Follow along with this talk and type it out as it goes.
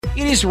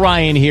It is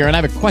Ryan here, and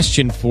I have a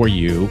question for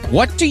you.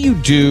 What do you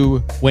do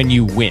when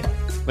you win?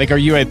 Like, are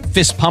you a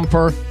fist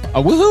pumper,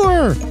 a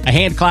woohooer, a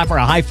hand clapper,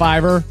 a high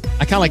fiver?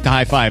 I kind of like the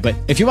high five, but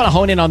if you want to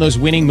hone in on those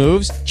winning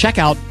moves, check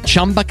out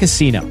Chumba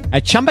Casino.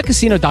 At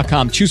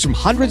ChumbaCasino.com, choose from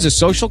hundreds of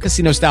social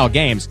casino-style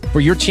games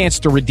for your chance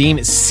to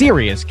redeem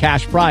serious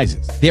cash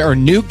prizes. There are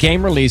new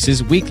game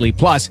releases weekly,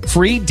 plus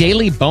free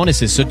daily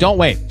bonuses. So don't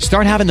wait.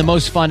 Start having the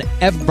most fun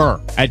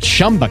ever at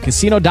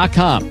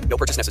ChumbaCasino.com. No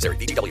purchase necessary.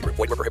 VGW Group.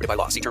 Void where prohibited by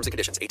law. See terms and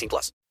conditions.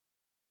 18+.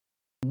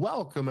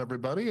 Welcome,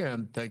 everybody,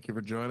 and thank you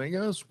for joining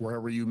us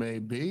wherever you may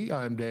be.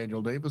 I'm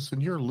Daniel Davis,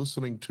 and you're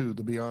listening to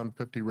the Beyond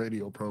 50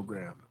 radio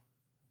program.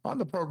 On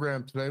the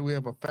program today, we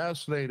have a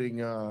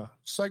fascinating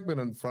segment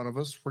in front of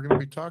us. We're going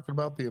to be talking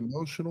about the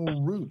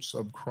emotional roots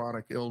of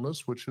chronic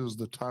illness, which is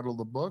the title of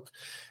the book.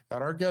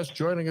 And our guest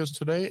joining us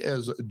today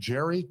is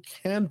Jerry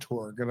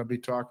Cantor, going to be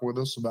talking with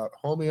us about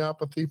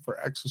homeopathy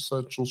for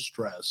existential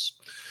stress.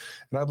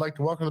 And I'd like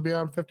to welcome to the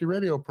Beyond 50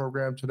 radio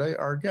program today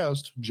our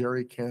guest,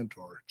 Jerry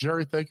Cantor.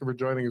 Jerry, thank you for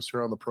joining us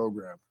here on the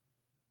program.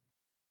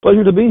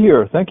 Pleasure to be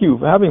here. Thank you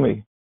for having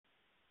me.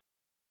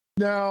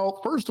 Now,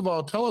 first of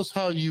all, tell us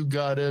how you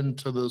got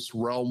into this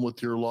realm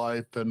with your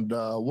life and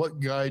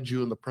what guides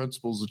you in the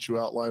principles that you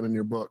outline in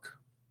your book.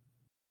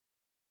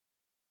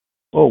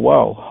 Oh,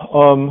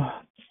 wow.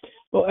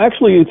 Well,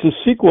 actually, it's a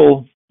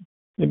sequel,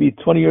 maybe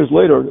 20 years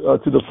later,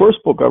 to the first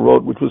book I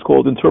wrote, which was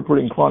called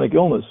Interpreting Chronic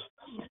Illness.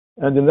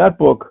 And in that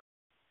book,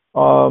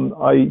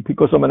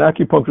 because I'm an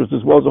acupuncturist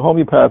as well as a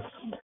homeopath,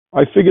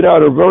 I figured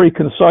out a very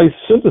concise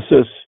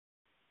synthesis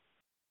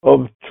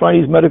of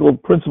Chinese medical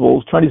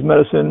principles, Chinese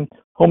medicine,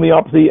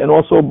 homeopathy, and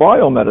also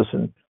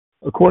biomedicine,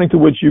 according to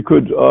which you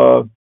could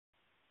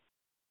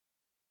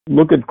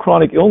look at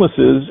chronic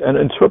illnesses and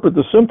interpret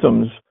the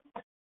symptoms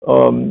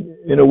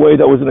in a way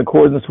that was in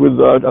accordance with,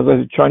 as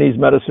I said, Chinese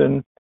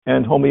medicine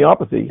and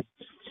homeopathy.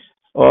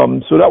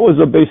 So that was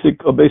a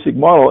basic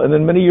model. And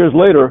then many years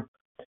later,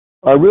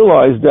 I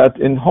realized that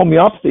in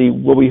homeopathy,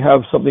 where we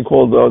have something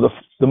called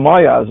the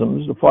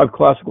miasms, the 5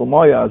 classical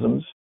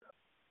miasms,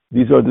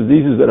 these are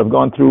diseases that have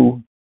gone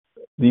through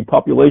the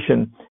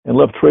population and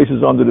left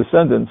traces on the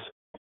descendants.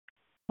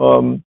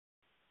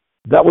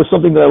 That was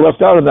something that I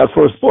left out in that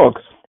first book.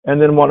 And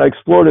then when I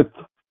explored it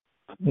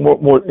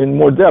in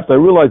more depth, I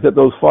realized that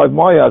those 5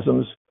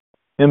 miasms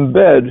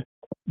embed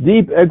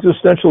deep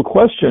existential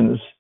questions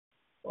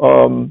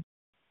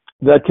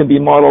that can be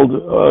modeled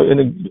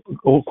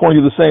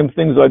according to the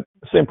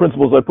same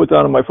principles I put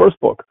down in my first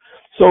book.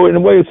 So in a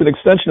way, it's an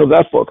extension of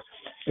that book,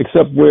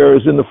 except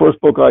whereas in the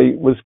first book I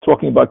was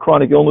talking about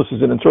chronic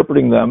illnesses and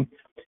interpreting them.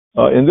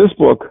 In this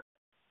book,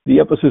 the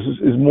emphasis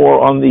is more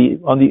on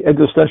the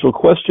existential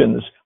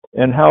questions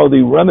and how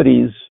the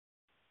remedies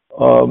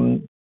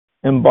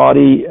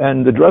embody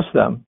and address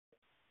them.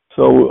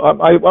 So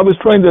I was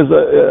trained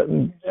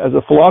as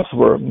a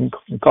philosopher in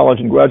college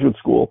and graduate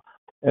school,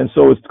 and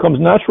so it comes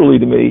naturally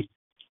to me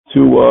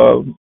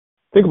to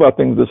think about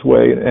things this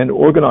way and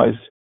organize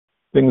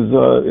things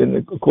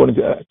according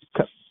to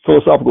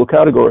philosophical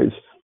categories.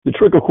 The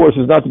trick, of course,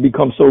 is not to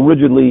become so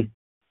rigidly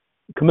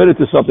committed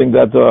to something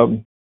that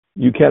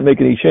you can't make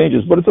any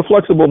changes, but it's a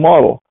flexible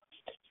model.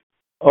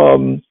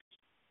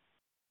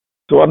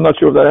 So I'm not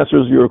sure if that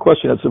answers your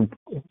question.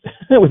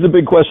 It was a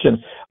big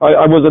question.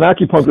 I was an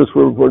acupuncturist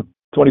for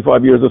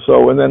 25 years or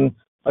so, and then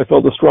I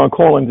felt a strong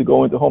calling to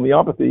go into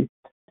homeopathy.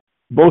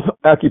 Both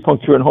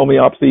acupuncture and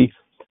homeopathy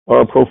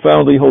are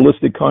profoundly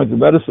holistic kinds of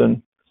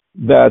medicine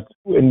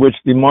in which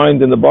the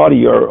mind and the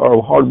body are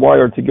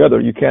hardwired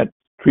together. You can't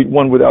treat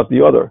one without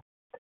the other.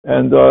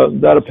 And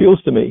that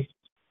appeals to me.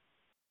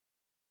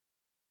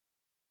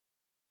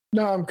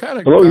 No, I'm kind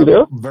of... Hello, you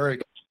there?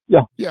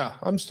 Yeah,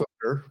 I'm still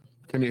here.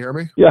 Can you hear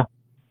me? Yeah,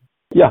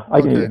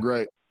 I can hear you. Okay,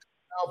 great.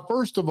 Now,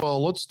 first of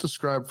all, let's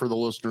describe for the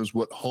listeners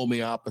what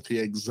homeopathy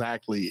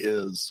exactly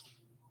is.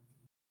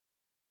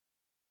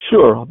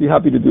 Sure, I'll be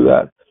happy to do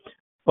that.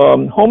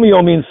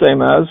 Homeo means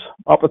same as,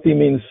 apathy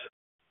means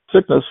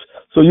sickness.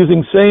 So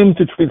using same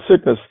to treat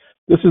sickness,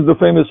 this is the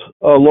famous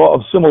law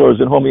of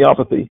similars in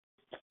homeopathy.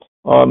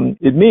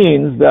 It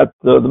means that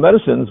the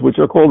medicines, which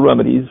are called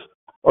remedies,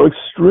 are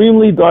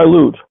extremely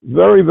dilute,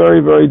 very,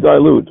 very, very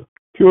dilute,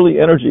 purely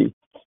energy.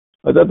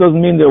 That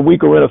doesn't mean they're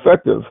weak or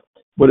ineffective.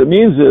 What it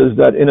means is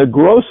that in a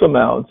gross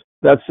amount,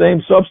 that same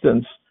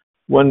substance,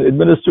 when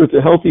administered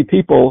to healthy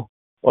people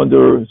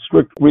under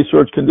strict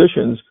research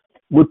conditions,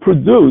 would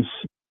produce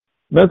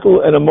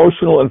mental and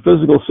emotional and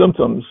physical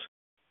symptoms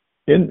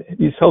in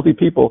these healthy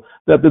people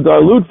that the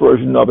dilute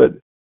version of it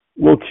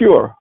will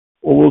cure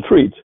or will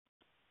treat.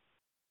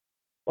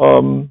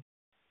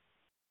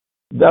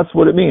 That's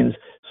what it means.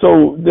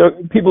 So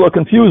people are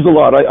confused a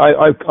lot.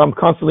 I'm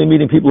constantly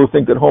meeting people who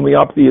think that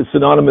homeopathy is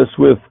synonymous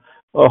with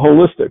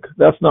holistic.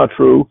 That's not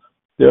true.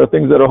 There are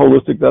things that are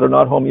holistic that are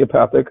not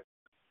homeopathic.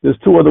 There's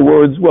 2 other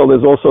words. Well,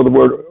 there's also the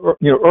word,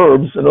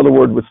 herbs, another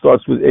word which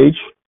starts with H,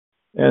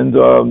 and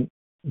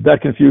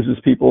that confuses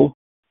people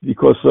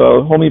because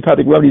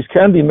homeopathic remedies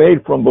can be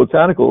made from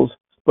botanicals,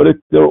 but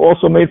they're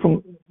also made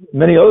from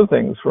many other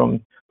things, from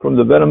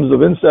the venoms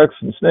of insects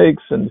and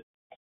snakes and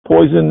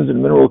poisons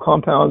and mineral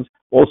compounds,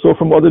 also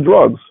from other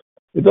drugs.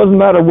 It doesn't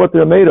matter what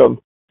they're made of,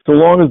 so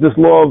long as this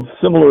law of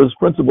similars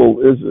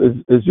principle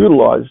is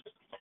utilized,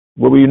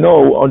 where we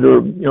know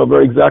under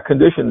very exact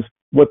conditions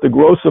what the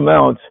gross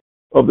amount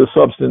of the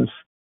substance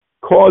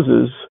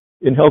causes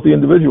in healthy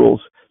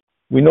individuals.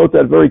 We note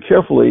that very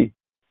carefully,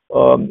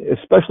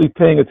 especially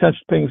paying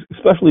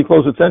especially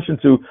close attention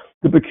to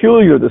the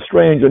peculiar, the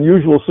strange,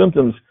 unusual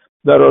symptoms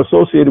that are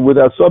associated with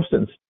that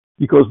substance,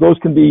 because those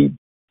can be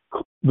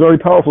very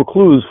powerful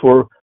clues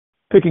for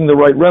picking the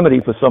right remedy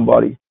for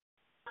somebody.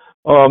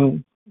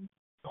 Also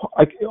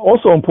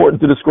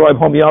important to describe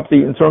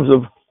homeopathy in terms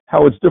of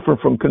how it's different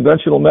from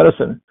conventional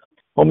medicine.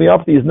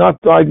 Homeopathy is not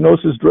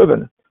diagnosis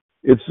driven.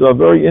 It's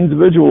very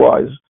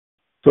individualized.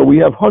 So we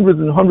have hundreds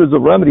and hundreds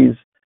of remedies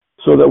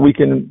so that we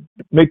can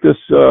make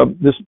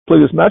play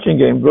this matching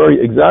game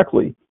very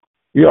exactly.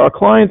 Our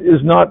client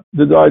is not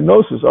the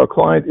diagnosis. Our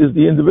client is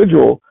the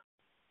individual,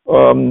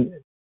 and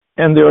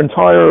their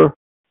entire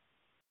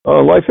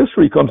life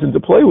history comes into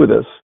play with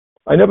this.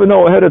 I never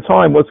know ahead of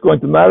time what's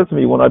going to matter to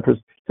me when I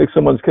take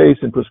someone's case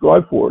and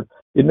prescribe for it.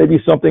 It may be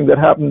something that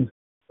happened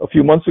a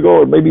few months ago,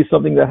 or maybe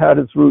something that had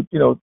its root,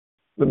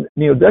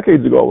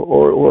 decades ago,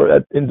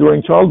 or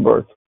during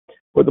childbirth.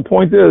 But the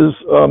point is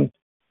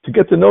to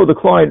get to know the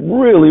client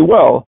really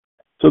well,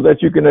 so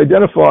that you can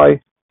identify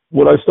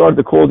what I started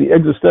to call the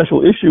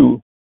existential issue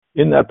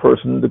in that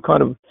person, the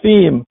kind of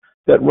theme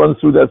that runs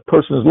through that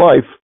person's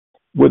life,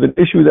 with an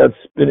issue that's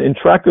been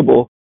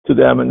intractable to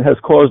them and has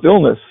caused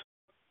illness.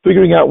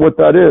 Figuring out what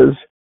that is,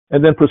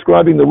 and then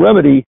prescribing the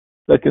remedy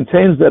that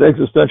contains that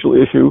existential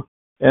issue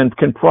and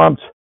can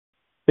prompt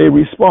a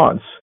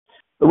response.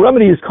 The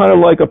remedy is kind of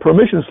like a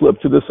permission slip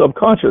to the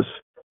subconscious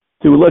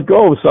to let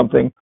go of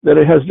something that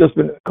it has just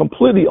been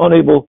completely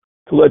unable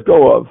to let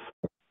go of.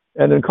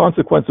 And in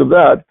consequence of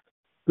that,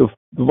 the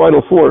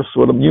vital force,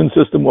 or the immune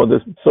system, or the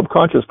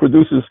subconscious,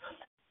 produces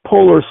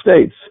polar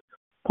states,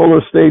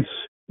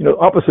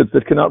 opposites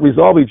that cannot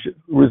resolve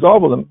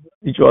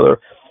each other,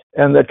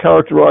 and that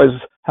characterize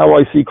how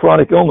I see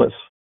chronic illness.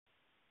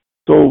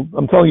 So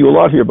I'm telling you a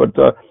lot here, but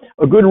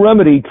a good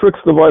remedy tricks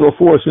the vital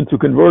force into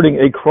converting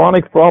a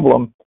chronic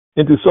problem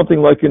into something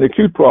like an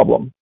acute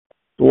problem.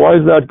 So why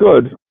is that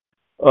good?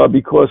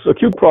 Because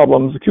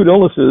acute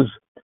illnesses,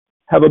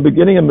 have a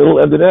beginning, a middle,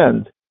 and an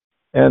end.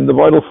 And the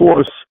vital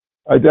force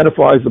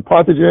identifies the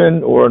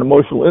pathogen or an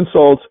emotional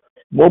insult,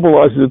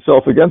 mobilizes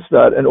itself against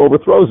that, and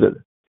overthrows it.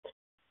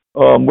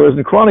 Whereas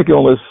in chronic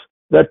illness,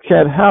 that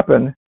can't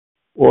happen,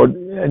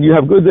 and you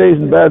have good days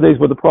and bad days,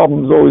 but the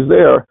problem is always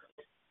there.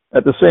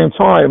 At the same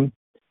time,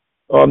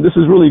 this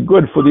is really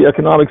good for the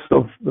economics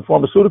of the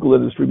pharmaceutical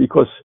industry,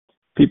 because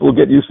people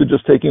get used to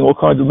just taking all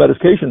kinds of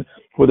medication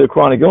for their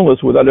chronic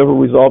illness without ever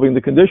resolving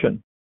the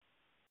condition.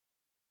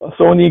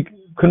 So in the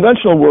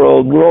conventional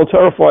world, we're all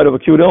terrified of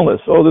acute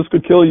illness. Oh, this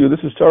could kill you.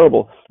 This is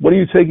terrible. What are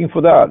you taking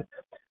for that?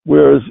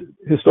 Whereas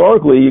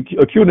historically,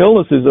 acute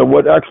illnesses are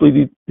what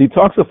actually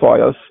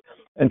detoxify us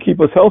and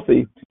keep us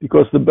healthy,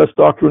 because the best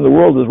doctor in the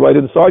world is right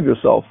inside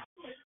yourself.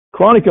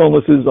 Chronic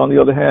illnesses, on the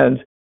other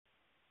hand,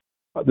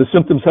 the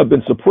symptoms have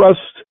been suppressed,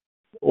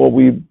 or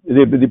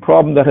the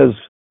problem that has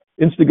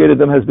instigated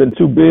them has been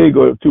too big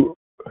or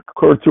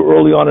occurred too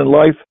early on in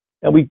life,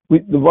 and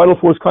the vital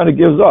force kind of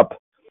gives up,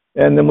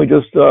 and then we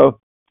just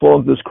fall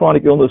into this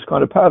chronic illness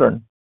kind of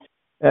pattern.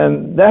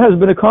 And that has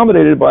been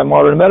accommodated by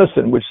modern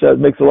medicine, which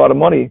makes a lot of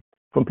money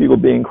from people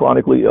being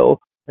chronically ill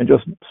and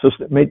just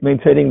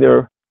maintaining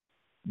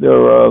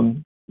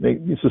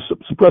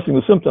suppressing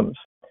the symptoms.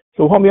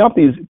 So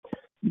homeopathy is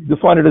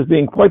defined as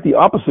being quite the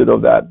opposite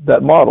of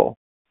that model.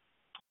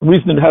 The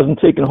reason it hasn't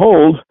taken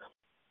hold,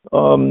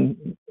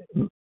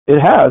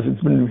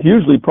 it's been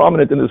hugely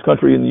prominent in this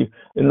country in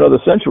another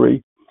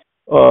century,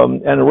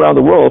 and around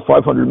the world,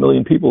 500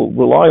 million people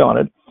rely on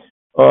it.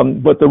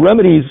 But the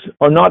remedies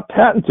are not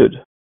patented,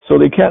 so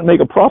they can't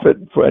make a profit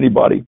for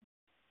anybody.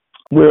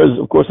 Whereas,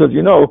 of course, as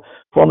you know,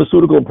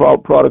 pharmaceutical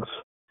products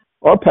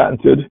are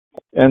patented,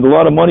 and a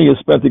lot of money is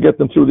spent to get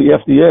them through the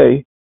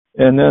FDA,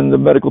 and then the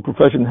medical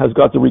profession has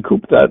got to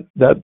recoup that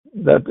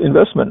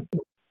investment.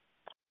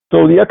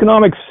 So the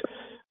economics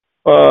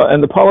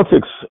and the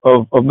politics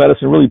of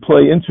medicine really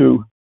play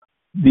into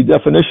the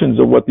definitions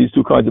of what these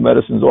two kinds of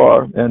medicines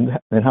are and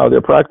how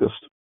they're practiced.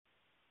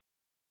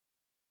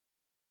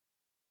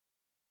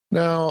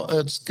 Now,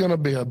 it's going to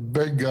be a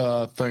big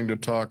thing to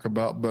talk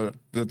about, but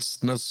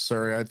it's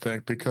necessary, I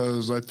think,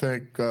 because I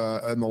think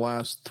in the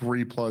last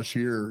 3+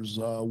 years,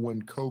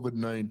 when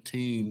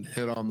COVID-19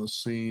 hit on the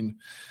scene,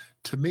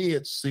 to me,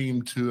 it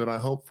seemed to, and I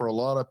hope for a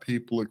lot of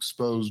people,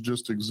 expose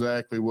just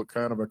exactly what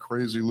kind of a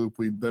crazy loop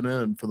we've been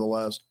in for the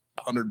last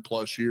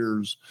 100+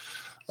 years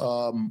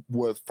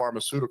with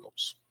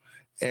pharmaceuticals.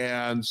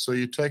 And so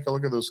you take a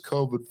look at this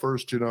COVID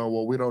first, we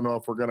don't know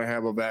if we're going to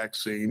have a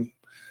vaccine.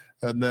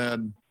 And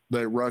then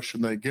they rush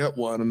and they get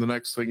one. And the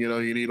next thing you know,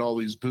 you need all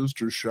these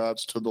booster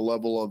shots to the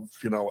level of,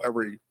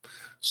 every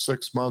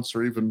 6 months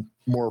or even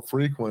more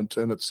frequent.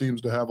 And it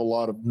seems to have a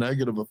lot of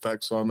negative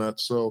effects on that.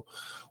 So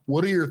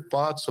what are your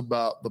thoughts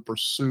about the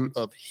pursuit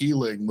of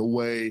healing, the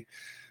way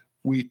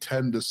we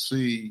tend to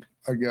see,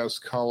 I guess,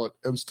 call it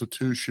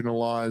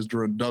institutionalized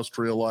or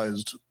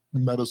industrialized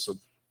medicine?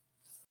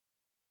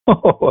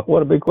 Oh,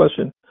 what a big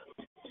question.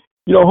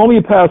 You know,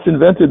 homeopaths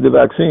invented the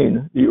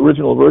vaccine, the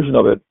original version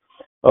of it.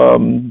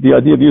 The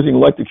idea of using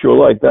like to cure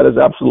like, that is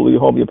absolutely a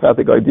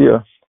homeopathic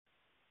idea.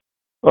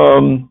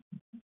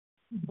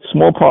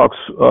 Smallpox,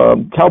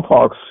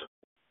 cowpox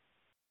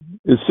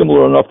is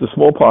similar enough to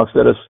smallpox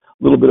that a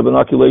little bit of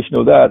inoculation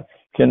of that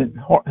can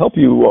help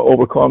you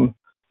overcome,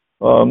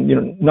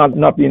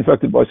 not be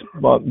infected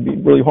be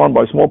really harmed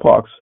by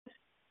smallpox.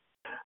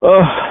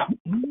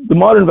 The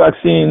modern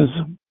vaccines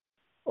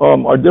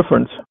are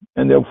different,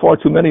 and there are far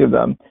too many of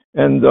them,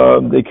 and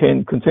they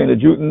can contain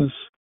adjuvants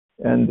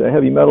and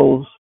heavy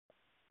metals,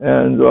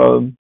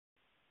 and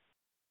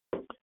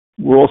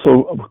we're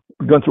also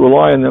going to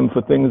rely on them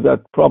for things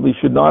that probably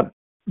should not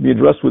be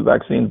addressed with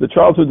vaccines. The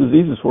childhood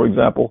diseases, for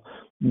example,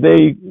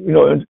 they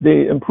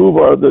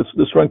improve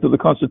the strength of the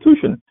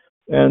Constitution,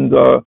 and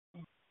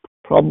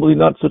probably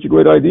not such a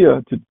great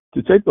idea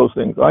to take those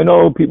things. I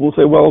know people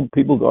say, well,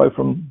 people die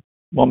from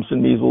mumps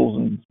and measles,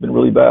 and it's been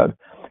really bad.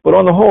 But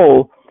on the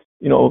whole,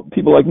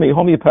 people like me,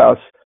 homeopaths,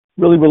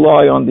 really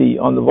rely on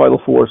the vital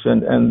force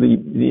and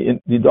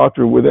the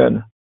doctor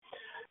within.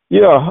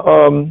 Yeah,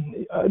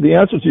 the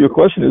answer to your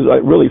question is I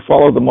really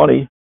follow the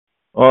money.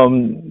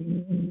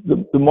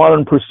 The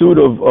modern pursuit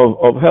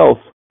of health,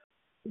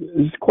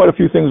 there's quite a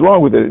few things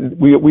wrong with it.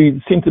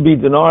 We seem to be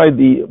denied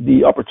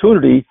the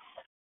opportunity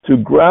to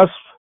grasp,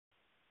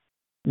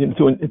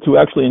 to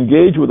actually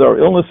engage with our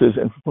illnesses,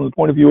 and from the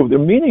point of view of the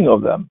meaning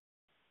of them.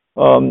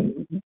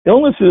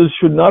 Illnesses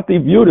should not be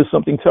viewed as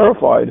something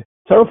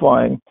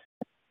terrifying,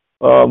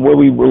 where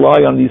we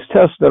rely on these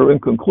tests that are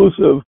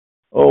inconclusive.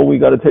 Oh, we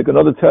got to take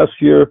another test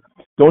here.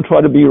 Don't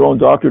try to be your own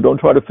doctor. Don't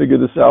try to figure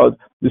this out.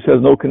 This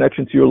has no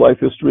connection to your life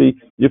history.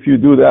 If you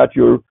do that,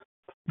 you're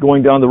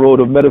going down the road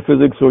of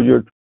metaphysics, or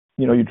you're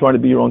trying to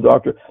be your own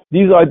doctor.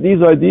 These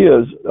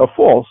ideas are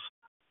false,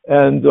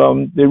 and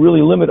they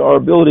really limit our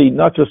ability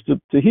not just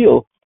to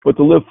heal, but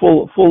to live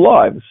full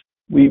lives.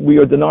 We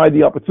are denied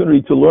the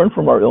opportunity to learn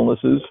from our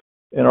illnesses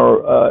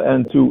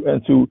and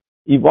to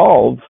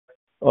evolve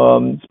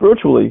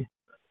spiritually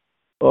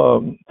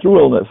through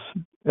illness,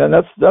 and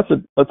that's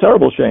a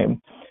terrible shame.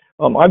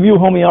 I view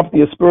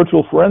homeopathy as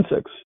spiritual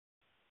forensics.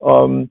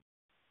 I'm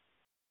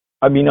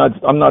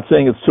not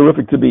saying it's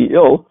terrific to be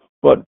ill,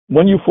 but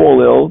when you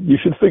fall ill, you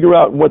should figure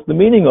out what the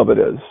meaning of it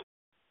is.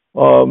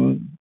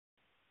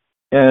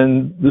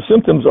 And the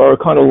symptoms are a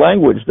kind of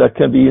language that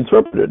can be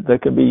interpreted,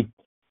 that can be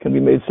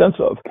made sense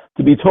of.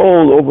 To be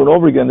told over and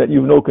over again that you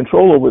have no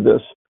control over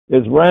this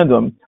is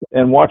random,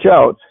 and watch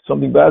out,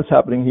 something bad's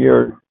happening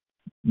here.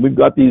 We've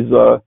got these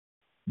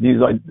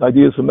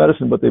ideas for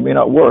medicine, but they may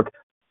not work.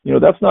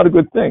 That's not a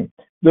good thing.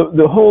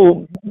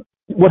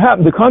 What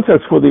happened? The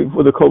context for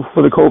the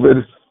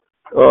COVID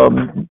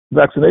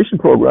vaccination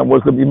program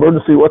was the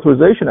Emergency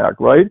Authorization Act,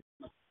 right?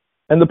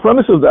 And the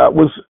premise of that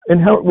was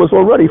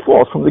already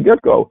false from the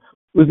get-go.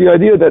 It was the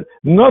idea that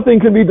nothing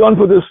can be done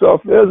for this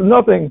stuff. There's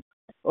nothing.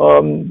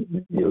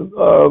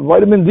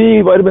 Vitamin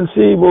D, vitamin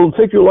C will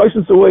take your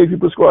license away if you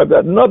prescribe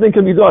that. Nothing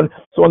can be done.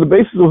 So on the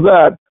basis of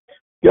that,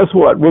 guess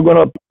what? We're going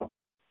to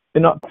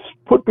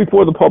put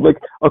before the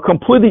public a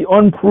completely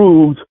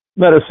unproved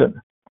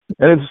medicine,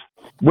 and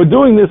we're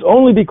doing this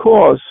only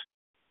because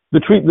the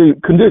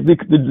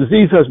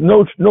disease has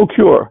no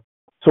cure.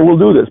 So we'll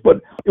do this,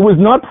 but it was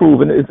not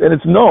proven, and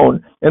it's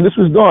known, and this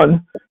was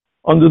done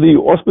under the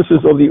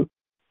auspices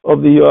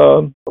of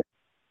the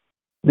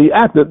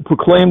act that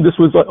proclaimed this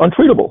was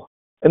untreatable,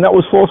 and that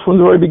was false from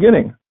the very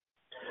beginning.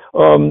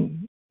 Well,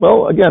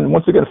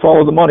 once again,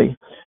 follow the money.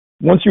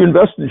 Once you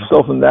invest in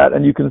yourself in that,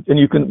 and you can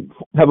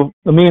have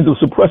a means of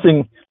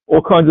suppressing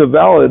all kinds of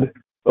valid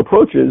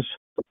approaches,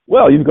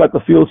 well, you've got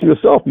the field to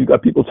yourself. You've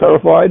got people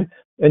terrified,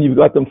 and you've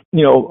got them,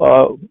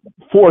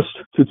 forced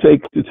to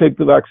take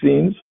the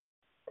vaccines,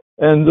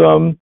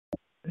 and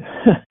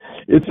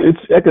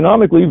it's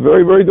economically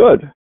very, very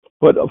good,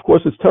 but of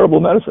course it's terrible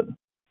medicine.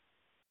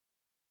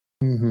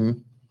 Mm-hmm.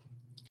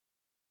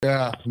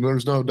 Yeah,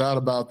 there's no doubt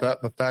about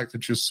that. The fact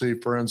that you see,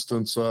 for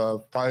instance,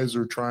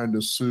 Pfizer trying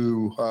to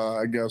sue,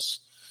 I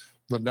guess,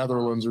 the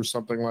Netherlands or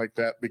something like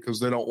that because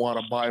they don't want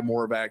to buy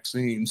more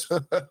vaccines.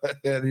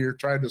 And you're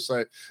trying to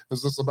say,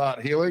 is this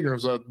about healing, or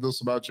is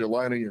this about you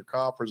lining your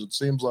coffers? It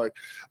seems like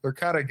they're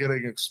kind of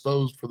getting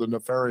exposed for the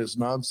nefarious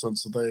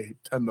nonsense that they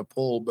tend to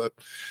pull. But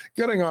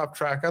getting off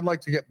track, I'd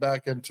like to get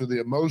back into the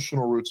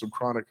emotional roots of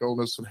chronic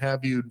illness and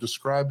have you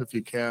describe, if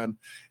you can,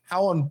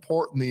 how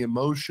important the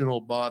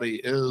emotional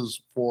body is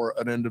for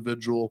an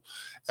individual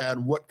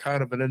and what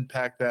kind of an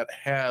impact that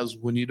has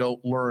when you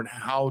don't learn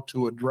how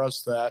to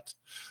address that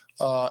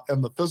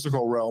in the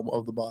physical realm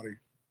of the body.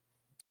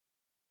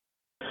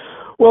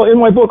 Well, in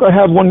my book, I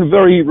have one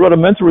very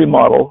rudimentary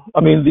model.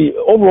 I mean, the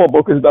overall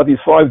book is about these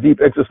 5 deep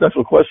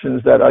existential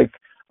questions that I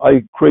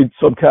create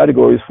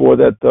subcategories for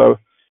that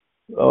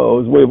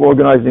was a way of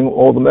organizing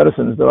all the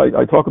medicines that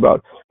I talk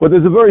about. But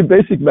there's a very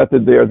basic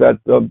method there that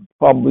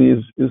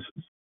probably is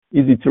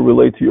easy to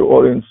relate to your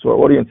audience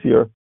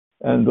here.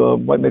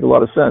 and might make a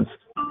lot of sense.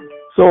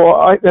 So,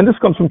 and this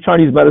comes from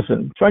Chinese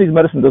medicine. Chinese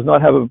medicine does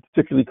not have a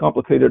particularly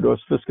complicated or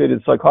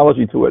sophisticated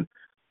psychology to it.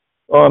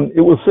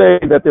 It will say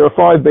that there are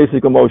 5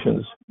 basic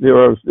emotions.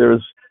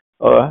 There's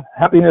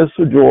happiness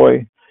or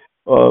joy.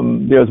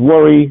 There's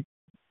worry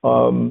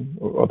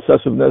or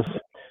obsessiveness.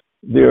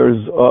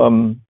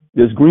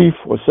 There's grief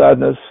or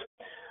sadness.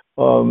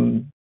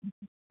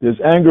 There's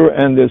anger,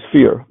 and there's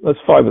fear. That's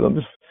 5 of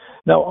them.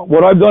 Now,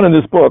 what I've done in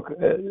this book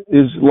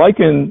is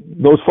liken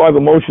those 5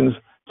 emotions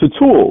to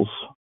tools.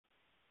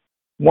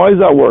 Why does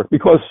that work?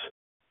 Because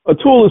a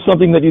tool is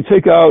something that you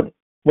take out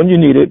when you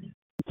need it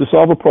to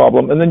solve a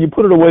problem, and then you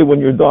put it away when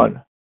you're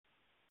done.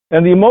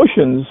 And the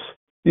emotions,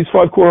 these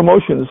 5 core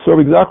emotions, serve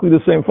exactly the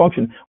same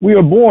function. We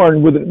are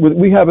born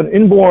we have an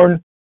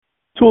inborn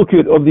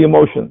toolkit of the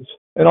emotions.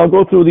 And I'll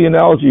go through the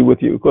analogy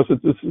with you because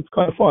it's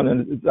kind of fun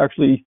and it's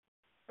actually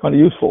kind of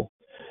useful.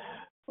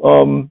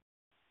 And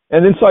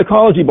in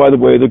psychology, by the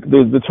way,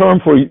 the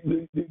term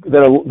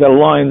that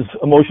aligns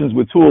emotions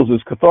with tools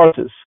is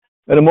catharsis.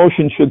 An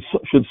emotion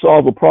should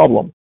solve a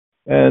problem,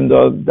 and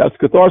that's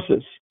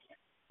catharsis.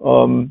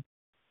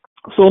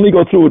 So let me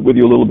go through it with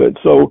you a little bit.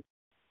 So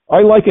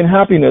I liken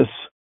happiness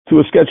to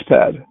a sketch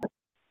pad.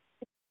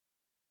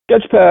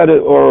 Sketch pad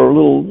or a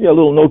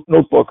little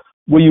notebook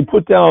where you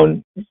put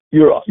down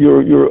your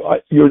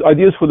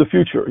ideas for the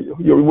future,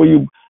 where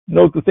you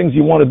note the things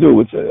you want to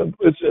do.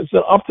 It's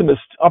an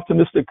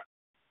optimistic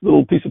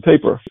little piece of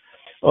paper.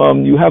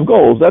 You have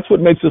goals. That's what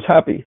makes us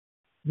happy.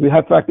 We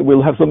have the fact that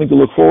we'll have something to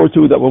look forward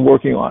to that we're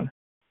working on.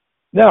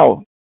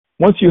 Now,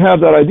 once you have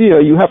that idea,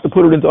 you have to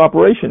put it into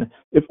operation.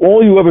 If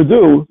all you ever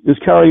do is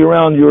carry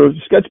around your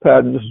sketch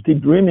pad and just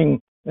keep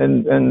dreaming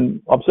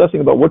and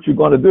obsessing about what you're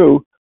going to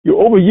do, you're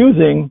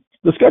overusing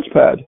the sketch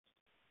pad.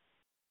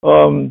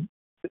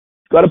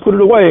 Got to put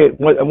it away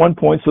at one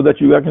point so that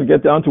you can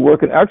get down to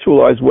work and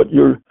actualize what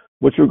your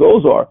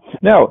goals are.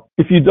 Now,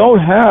 if you don't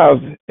have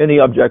any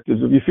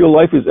objectives, if you feel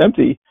life is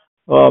empty,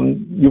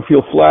 you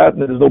feel flat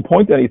and there's no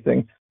point to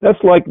anything,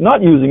 that's like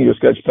not using your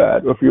sketch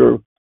pad. Or if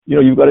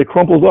you've got it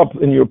crumpled up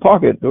in your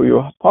pocket or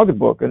your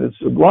pocketbook and it's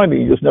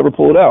grimy, you just never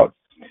pull it out.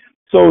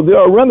 So there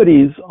are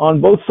remedies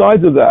on both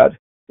sides of that.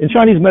 In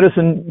Chinese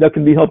medicine, that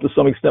can be helped to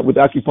some extent with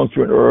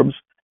acupuncture and herbs.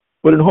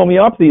 But in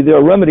homeopathy, there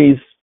are remedies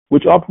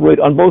which operate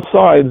on both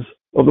sides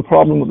of the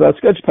problem of that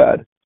sketch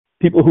pad.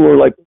 People who are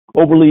like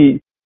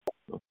overly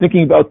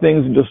thinking about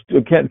things and just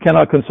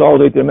cannot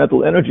consolidate their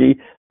mental energy,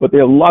 but they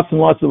have lots and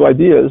lots of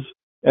ideas,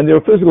 and there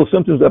are physical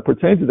symptoms that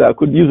pertain to that,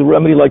 could use a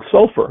remedy like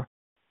sulfur.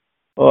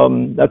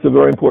 That's a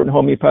very important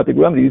homeopathic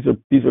remedy.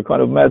 These are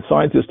kind of mad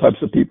scientist types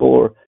of people,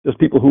 or just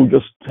people who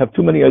just have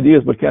too many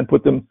ideas but can't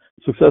put them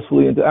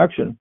successfully into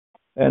action.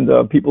 And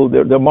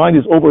their mind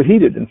is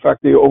overheated. In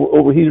fact, they are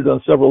overheated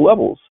on several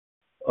levels.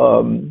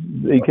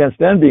 They can't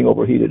stand being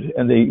overheated,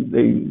 and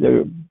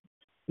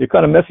they're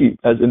kind of messy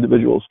as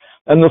individuals.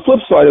 And the flip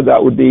side of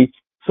that would be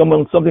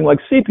something like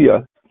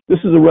sepia. This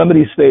is a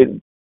remedy state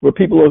where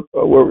people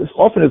where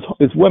often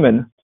it's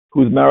women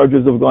whose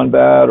marriages have gone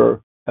bad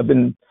or have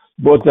been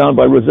brought down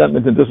by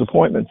resentment and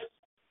disappointment.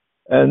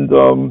 And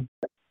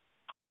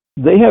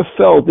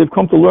they've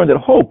come to learn that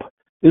hope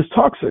is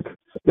toxic,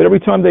 that every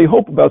time they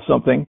hope about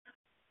something,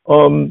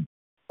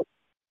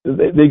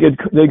 they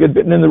get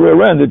bitten in the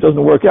rear end. It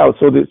doesn't work out.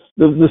 So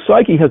the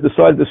psyche has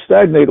decided to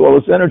stagnate all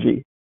its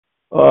energy.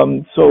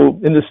 So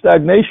in the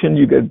stagnation,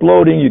 you get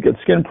bloating, you get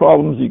skin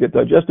problems, you get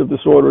digestive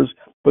disorders.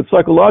 But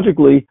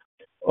psychologically,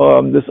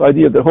 this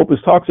idea that hope is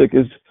toxic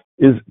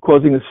is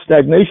causing a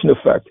stagnation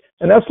effect.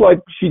 And that's like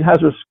she has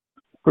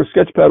her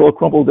sketch pad all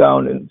crumpled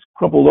down and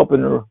crumpled up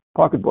in her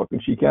pocketbook,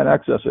 and she can't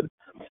access it.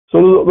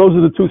 So those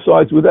are the two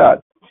sides with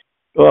that.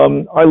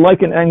 I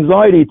liken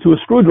anxiety to a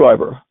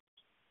screwdriver.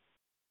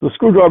 The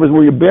screwdriver is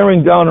where you're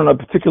bearing down on a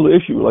particular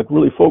issue, like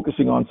really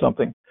focusing on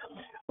something.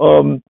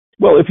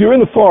 Well, if you're in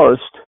the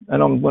forest,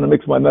 and I'm going to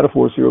mix my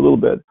metaphors here a little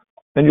bit,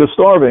 and you're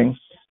starving,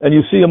 and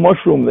you see a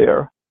mushroom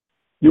there,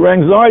 your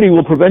anxiety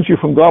will prevent you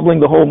from gobbling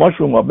the whole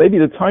mushroom up. Maybe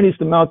the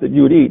tiniest amount that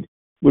you would eat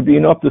would be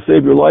enough to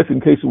save your life in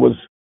case it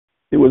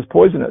was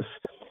poisonous.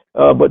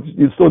 But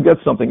you'd still get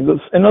something.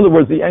 In other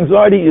words, the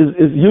anxiety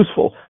is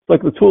useful. It's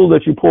like the tool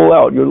that you pull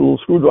out, your little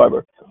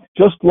screwdriver,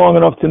 just long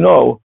enough to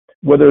know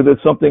whether that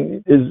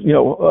something is,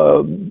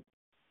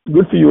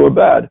 good for you or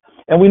bad.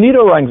 And we need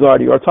our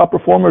anxiety. Our top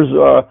performers,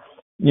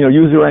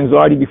 use their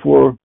anxiety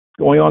before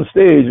going on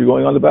stage or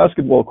going on the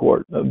basketball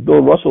court.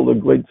 Bill Russell, the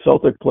great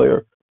Celtic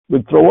player,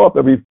 would throw up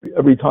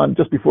every time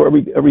just before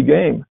every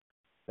game.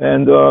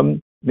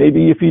 And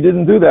maybe if he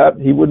didn't do that,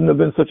 he wouldn't have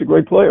been such a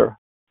great player.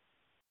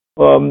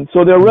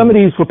 So there are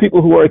remedies for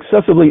people who are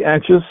excessively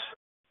anxious,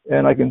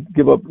 and I can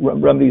give up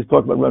remedies,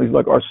 talk about remedies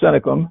like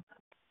arsenicum.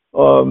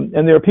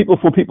 And there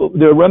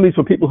are remedies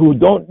for people who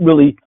don't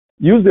really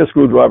use their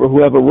screwdriver,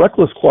 who have a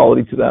reckless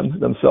quality to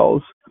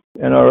themselves,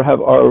 and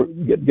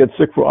get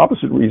sick for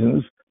opposite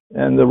reasons.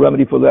 And the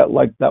remedy for that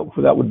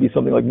would be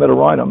something like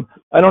Meterinum.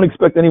 I don't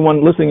expect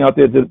anyone listening out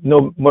there to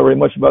know very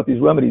much about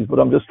these remedies, but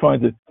I'm just trying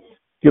to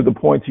give the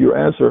point to your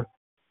answer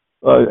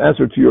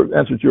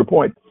to your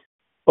point.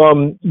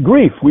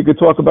 Grief, we could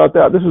talk about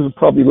that. This is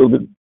probably a little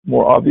bit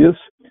more obvious.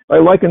 I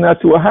liken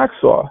that to a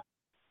hacksaw.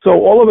 So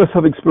all of us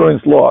have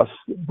experienced loss,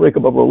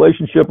 breakup of a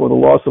relationship or the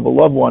loss of a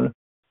loved one.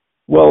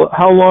 Well,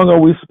 how long are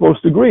we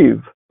supposed to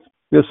grieve?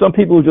 There's some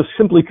people who just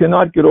simply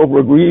cannot get over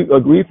a grief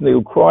and they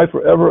will cry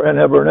forever and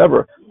ever and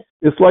ever.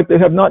 It's like they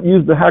have not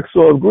used the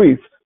hacksaw of grief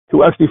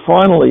to actually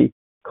finally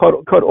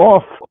cut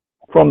off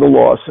from the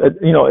loss,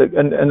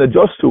 and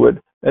adjust to it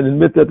and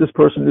admit that this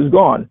person is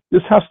gone.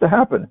 This has to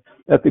happen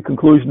at the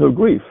conclusion of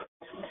grief.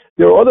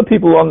 There are other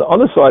people on the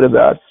other side of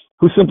that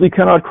who simply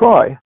cannot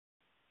cry.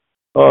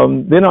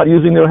 They're not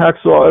using their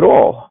hacksaw at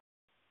all.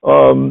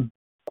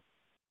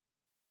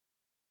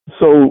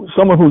 So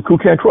someone who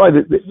can't cry,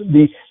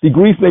 the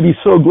grief may be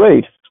so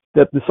great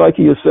that the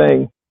psyche is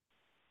saying,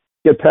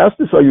 get past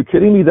this, are you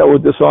kidding me? That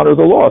would dishonor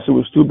the loss, it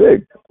was too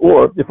big.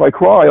 Or if I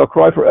cry, I'll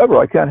cry forever,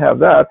 I can't have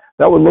that,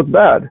 that would look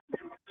bad.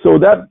 So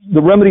that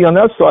the remedy on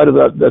that side of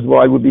that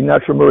divide would be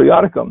Natura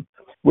Muriaticum,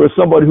 where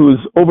somebody who is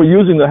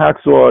overusing the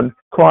hacksaw and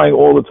crying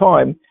all the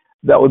time,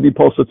 that would be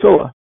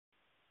Pulsatilla.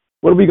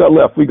 What do we got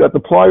left? We got the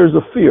pliers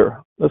of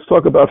fear. Let's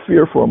talk about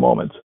fear for a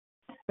moment.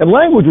 And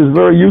language is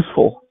very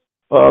useful.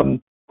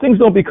 Things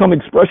don't become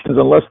expressions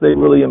unless they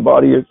really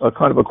embody a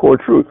kind of a core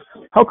truth.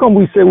 How come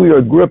we say we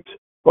are gripped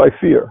by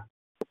fear?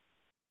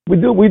 We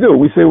do. We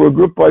say we're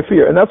gripped by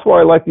fear. And that's why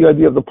I like the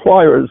idea of the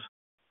pliers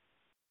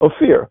of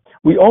fear.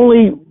 We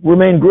only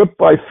remain gripped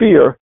by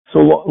fear so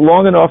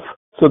long enough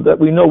so that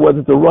we know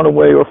whether to run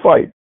away or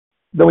fight.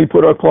 Then we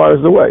put our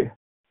pliers away.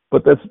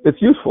 But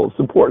it's useful. It's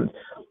important.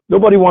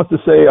 Nobody wants to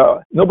say,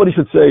 nobody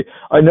should say,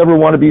 I never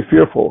want to be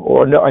fearful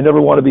or I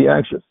never want to be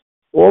anxious.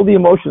 All the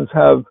emotions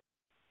have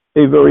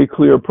a very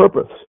clear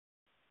purpose.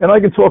 And I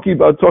can talk to you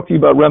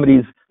about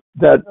remedies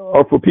that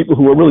are for people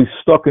who are really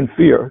stuck in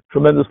fear,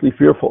 tremendously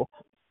fearful.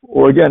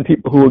 Or again,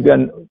 people who,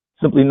 again,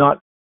 simply not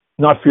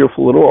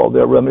fearful at all.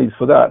 There are remedies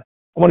for that.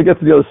 I want to get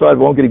to the other side. I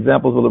won't get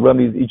examples of the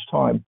remedies each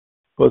time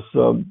because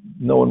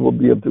no one will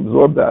be able to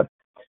absorb that.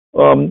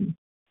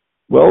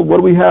 Well, what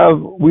do we have?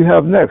 We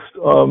have next.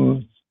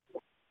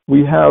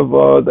 We have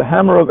the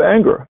hammer of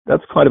anger.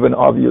 That's kind of an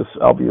obvious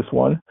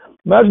one.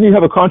 Imagine you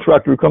have a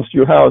contractor who comes to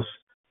your house,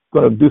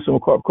 going to do some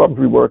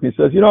carpentry work. He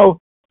says, I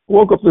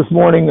woke up this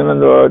morning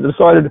and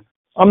decided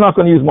I'm not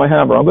going to use my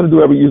hammer. I'm going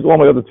to use all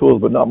my other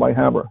tools, but not my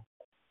hammer.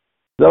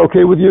 Is that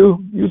okay with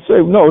you? You'd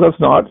say, no, that's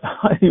not.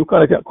 You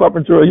kind of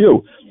carpenter are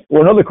you?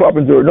 Or another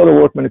carpenter, another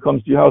workman who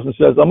comes to your house and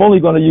says, I'm only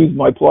going to use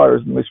my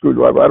pliers and my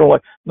screwdriver. I'm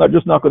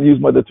just not going to use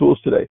my other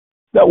tools today.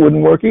 That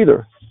wouldn't work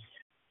either.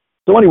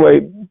 So anyway,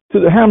 to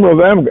the hammer of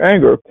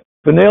anger,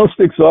 the nail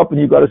sticks up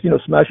and you've got to,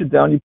 smash it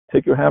down. You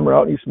take your hammer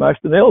out and you smash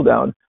the nail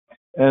down,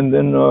 and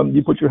then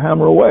you put your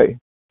hammer away.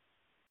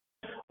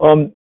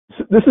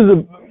 This is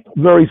a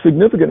very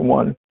significant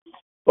one.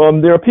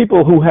 There are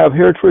people who have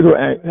hair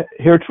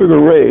trigger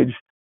rage.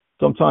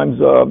 Sometimes,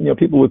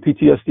 people with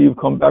PTSD who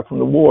come back from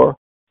the war,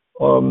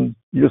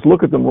 you just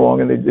look at them wrong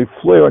and they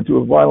flare into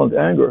a violent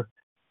anger.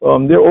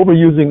 They're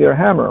overusing their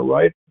hammer,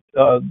 right?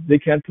 They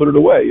can't put it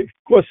away. Of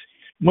course,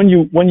 when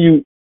you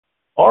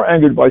are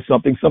angered by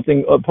something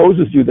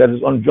opposes you that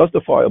is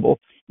unjustifiable,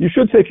 you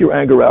should take your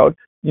anger out,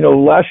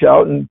 lash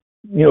out and,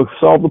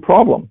 solve the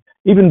problem.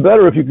 Even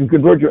better if you can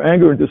convert your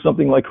anger into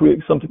something like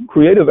something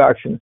creative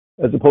action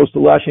as opposed to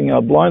lashing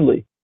out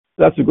blindly.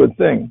 That's a good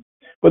thing.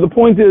 But the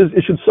point is,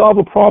 it should solve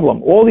a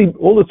problem. All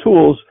the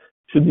tools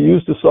should be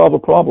used to solve a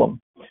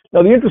problem.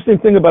 Now, the interesting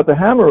thing about the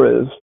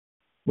hammer is,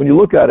 when you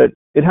look at it,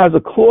 it has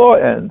a claw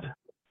end,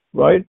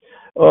 right?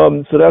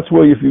 So that's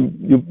where if you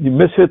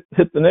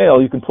hit the nail,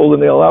 you can pull the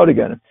nail out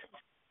again.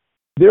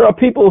 There are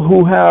people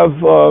who have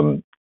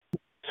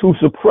to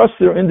suppress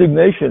their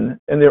indignation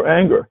and their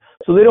anger,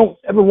 so they don't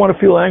ever want to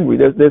feel angry.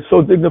 They're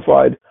so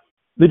dignified,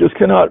 they just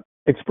cannot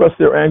express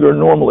their anger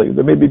normally.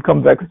 They may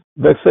become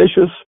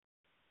vexatious.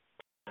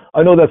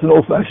 I know that's an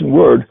old-fashioned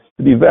word,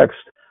 to be vexed.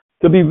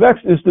 To be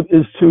vexed is the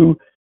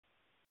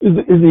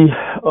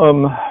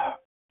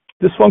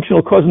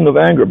dysfunctional cousin of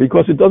anger,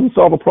 because it doesn't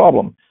solve a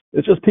problem.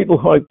 It's just people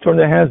who turn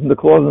their hands into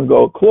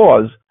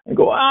claws and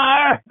go,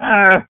 I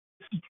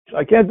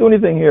can't do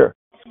anything here.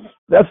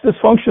 That's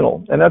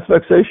dysfunctional, and that's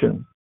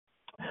vexation.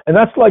 And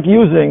that's like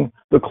using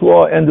the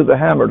claw end of the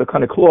hammer to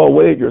kind of claw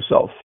away at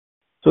yourself.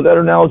 So that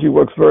analogy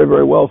works very,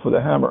 very well for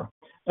the hammer.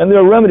 And there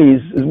are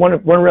remedies. There's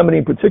one remedy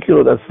in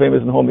particular that's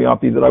famous in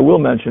homeopathy that I will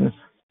mention,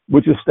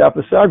 which is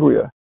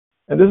Staphysagria.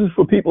 And this is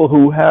for people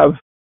who are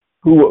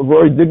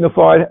very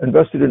dignified,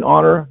 invested in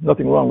honor.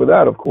 Nothing wrong with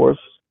that, of course.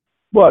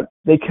 But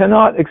they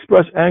cannot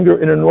express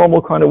anger in a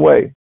normal kind of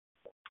way.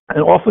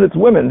 And often it's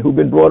women who've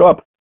been brought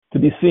up to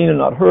be seen and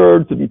not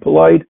heard, to be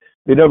polite.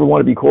 They never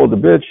want to be called a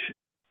bitch.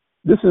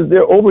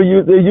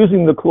 They're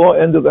using the claw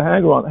end of the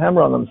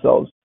hammer on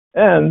themselves.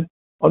 And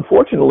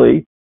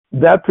unfortunately,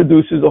 that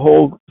produces a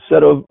whole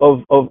set of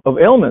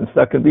ailments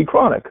that can be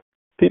chronic.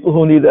 People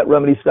who need that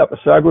remedy,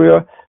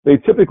 Staphysagria, they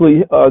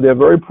typically, they're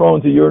very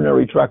prone to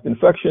urinary tract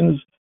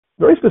infections,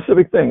 very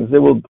specific things. They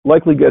will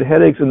likely get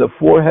headaches in the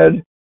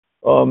forehead.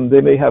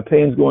 They may have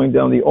pains going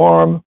down the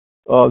arm.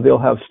 They'll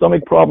have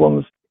stomach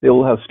problems. They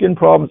will have skin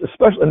problems,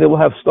 especially, and they will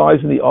have styes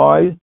in the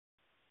eye,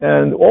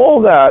 and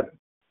all that.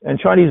 And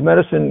Chinese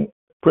medicine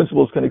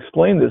principles can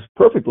explain this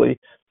perfectly.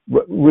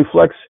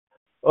 Reflects,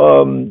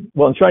 well,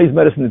 in Chinese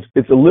medicine,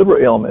 it's a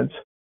liver ailment.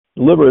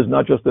 The liver is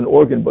not just an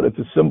organ, but it's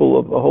a symbol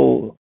of a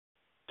whole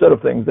set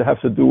of things that have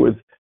to do with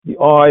the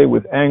eye,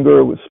 with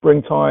anger, with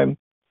springtime.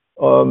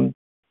 So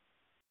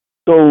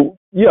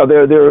yeah,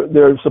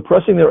 they're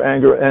suppressing their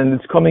anger, and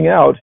it's coming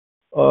out.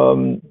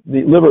 The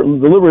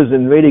liver is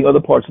invading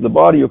other parts of the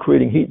body, or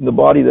creating heat in the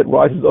body that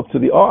rises up to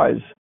the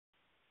eyes.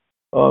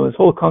 This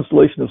whole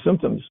constellation of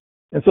symptoms,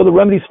 and so the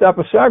remedy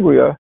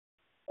Staphysagria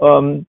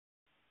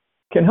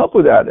can help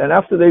with that. And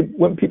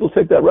when people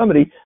take that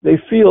remedy, they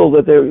feel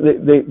that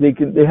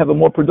they have a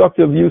more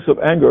productive use of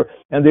anger,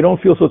 and they don't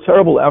feel so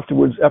terrible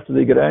afterwards after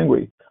they get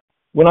angry.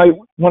 When I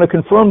want to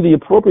confirm the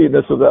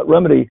appropriateness of that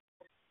remedy,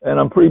 and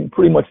I'm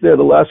pretty much there,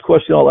 the last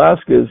question I'll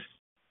ask is,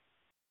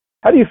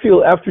 how do you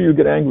feel after you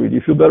get angry? Do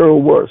you feel better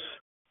or worse?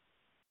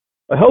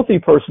 A healthy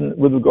person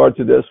with regard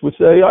to this would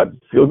say, I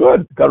feel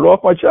good, got it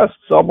off my chest,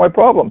 solved my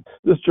problem.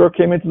 This jerk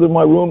came into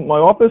my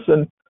office,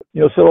 and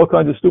said all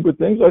kinds of stupid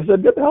things. I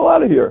said, get the hell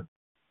out of here.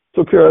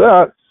 Took care of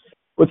that.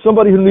 But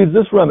somebody who needs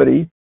this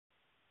remedy,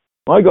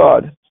 my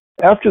God,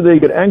 after they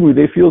get angry,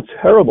 they feel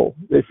terrible.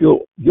 They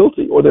feel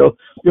guilty, or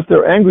if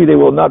they're angry, they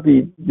will not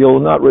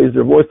raise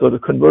their voice. They'll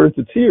convert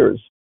into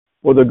tears,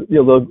 or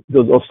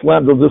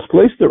they'll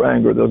displace their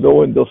anger. They'll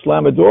go and they'll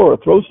slam a door or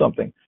throw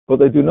something, but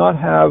they do not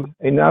have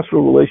a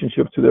natural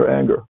relationship to their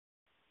anger.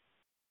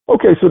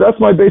 Okay, so that's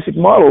my basic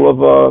model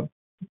of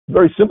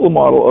very simple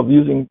model of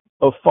using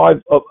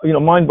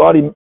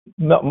mind-body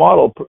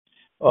model,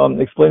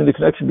 explaining the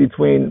connection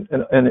between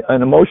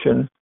an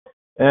emotion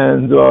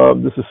and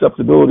the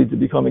susceptibility to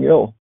becoming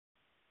ill.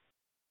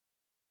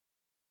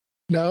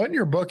 Now, in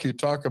your book, you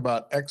talk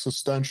about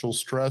existential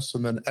stress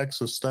and then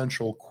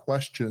existential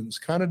questions.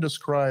 Kind of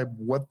describe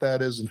what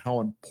that is and how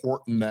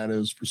important that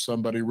is for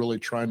somebody really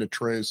trying to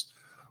trace,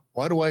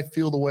 why do I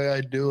feel the way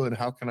I do and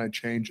how can I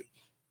change it?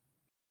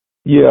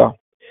 Yeah.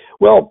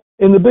 Well,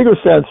 in the bigger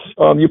sense,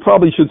 you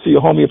probably should see a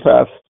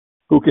homeopath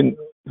who can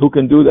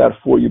do that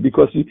for you,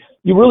 because we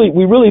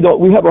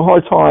have a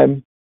hard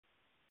time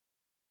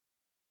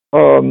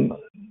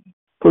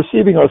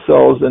perceiving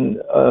ourselves and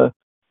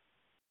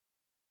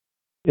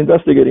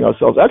investigating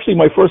ourselves. Actually,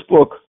 my first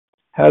book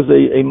has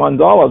a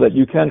mandala that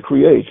you can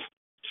create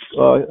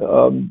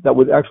that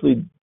would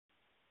actually,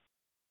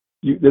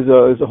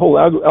 there's a whole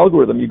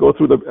algorithm. You go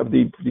through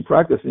the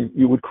practice, and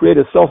you would create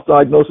a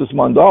self-diagnosis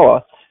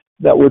mandala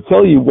that would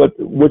tell you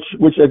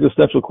which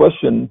existential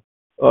question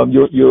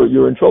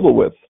you're in trouble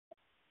with.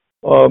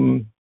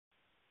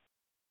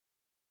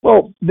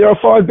 Well, there are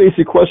 5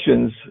 basic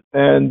questions,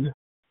 and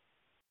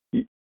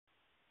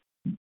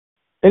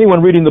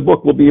anyone reading the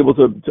book will be able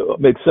to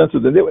make sense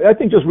of them. I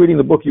think just reading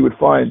the book, you would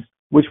find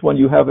which one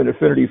you have an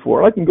affinity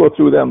for. I can go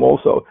through them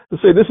also to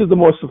say this is the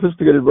more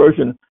sophisticated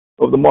version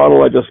of the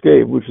model I just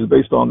gave, which is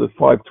based on the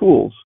 5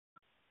 tools.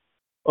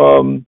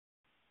 Shall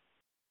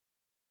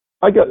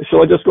I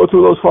just go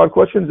through those 5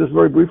 questions just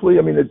very briefly?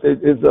 I mean,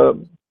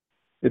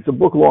 it's a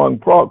book-long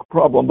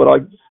problem,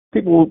 but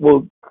people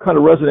will kind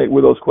of resonate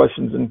with those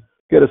questions and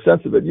get a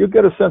sense of it. You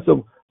get a sense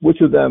of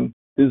which of them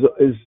is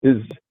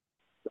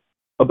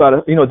about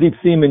a deep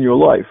theme in your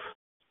life.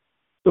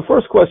 The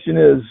first question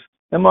is,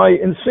 am I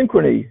in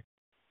synchrony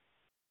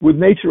with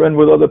nature and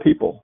with other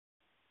people?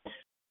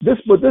 This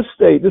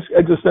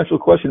existential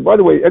question, by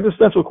the way,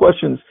 existential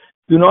questions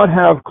do not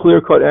have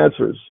clear-cut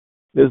answers.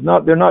 They're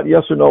not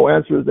yes or no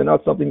answers. They're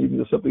not something you can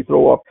just simply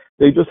throw off.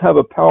 They just have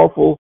a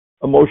powerful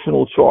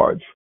emotional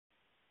charge.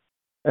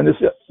 And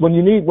when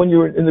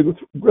you're in the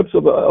grips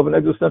of an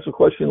existential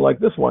question like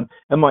this one,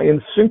 am I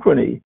in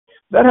synchrony?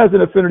 That has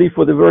an affinity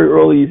for the very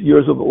early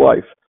years of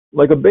life.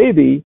 Like a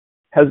baby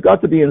has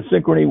got to be in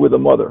synchrony with a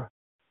mother.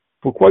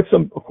 For quite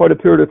a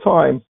period of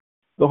time,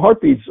 the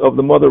heartbeats of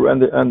the mother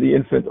and the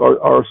infant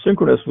are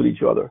synchronous with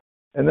each other.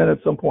 And then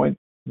at some point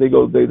they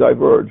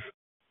diverge.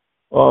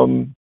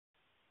 A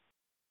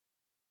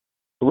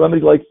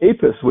remedy like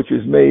apis, which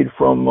is made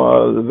from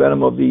the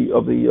venom of the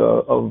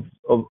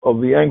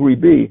angry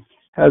bee,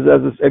 has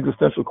as this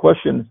existential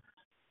question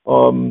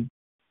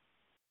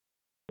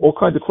all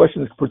kinds of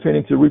questions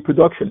pertaining to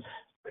reproduction.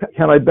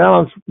 Can I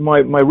balance my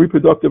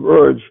reproductive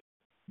urge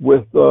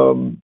with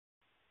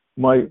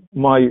my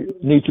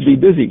need to be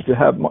busy to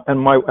have and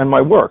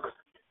my work?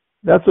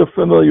 That's a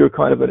familiar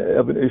kind of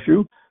an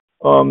issue.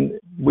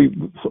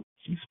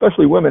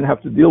 Especially women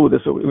have to deal with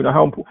this. So,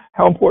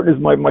 how important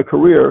is my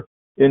career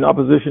in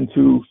opposition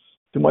to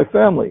my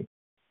family?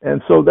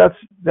 And so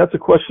that's a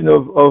question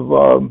of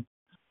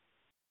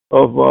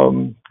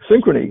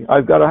synchrony.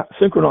 I've got to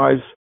synchronize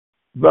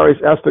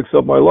various aspects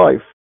of my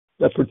life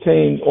that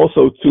pertain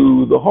also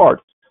to the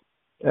heart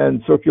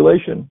and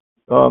circulation.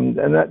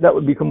 And that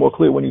would become more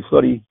clear when you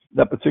study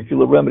that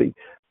particular remedy.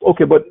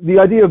 Okay, but the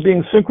idea of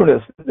being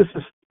synchronous, this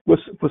was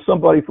for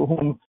somebody for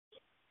whom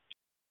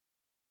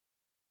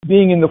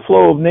being in the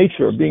flow of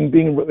nature, being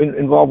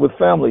involved with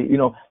family,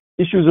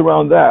 issues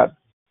around that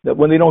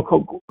when they don't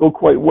go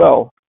quite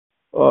well,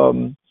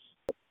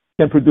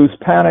 can produce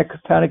panic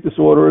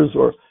disorders,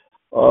 or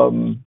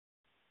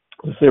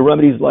let's say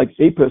remedies like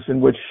APIS,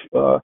 in which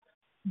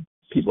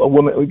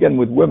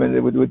women, they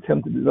would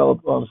tend to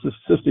develop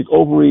cystic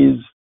ovaries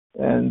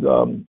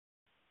and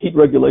heat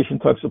regulation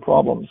types of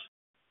problems.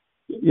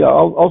 Yeah,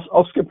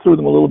 I'll skip through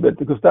them a little bit,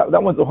 because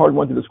that one's a hard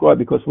one to describe,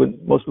 because when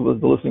most of us,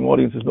 the listening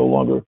audience, is no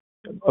longer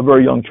a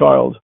very young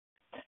child.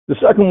 The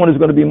second one is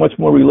going to be much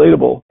more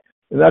relatable,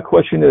 and that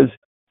question is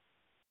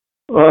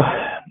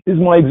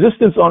my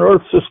existence on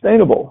Earth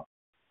sustainable?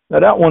 Now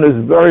that one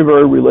is very,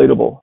 very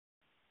relatable.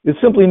 It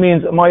simply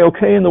means, am I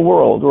okay in the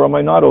world, or am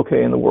I not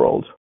okay in the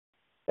world?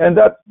 And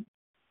that,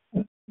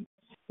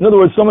 in other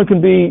words, someone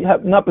can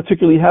not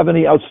particularly have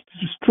any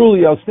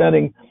truly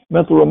outstanding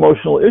mental or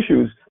emotional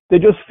issues. They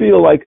just feel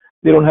like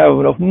they don't have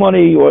enough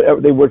money, or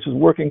they were just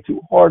working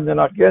too hard and they're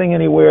not getting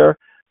anywhere.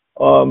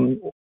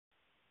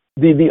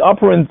 The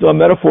operant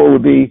metaphor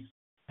would be,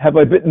 have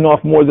I bitten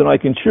off more than I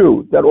can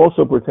chew? That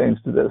also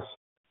pertains to this.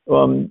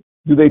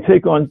 Do they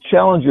take on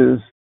challenges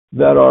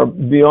that are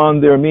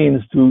beyond their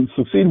means to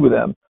succeed with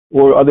them?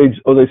 Or are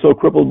they so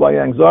crippled by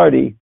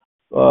anxiety,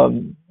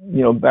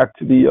 back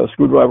to the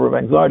screwdriver of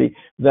anxiety,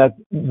 that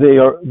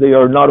they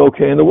are not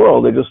okay in the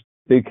world?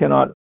 They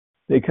cannot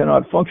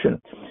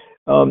function.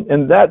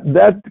 And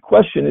that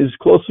question is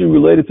closely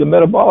related to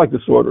metabolic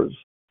disorders.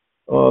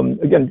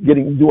 Again,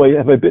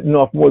 have I bitten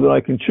off more than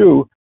I can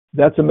chew?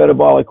 That's a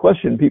metabolic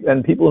question.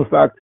 And people, in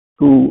fact,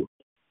 who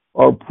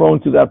are prone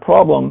to that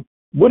problem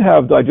would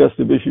have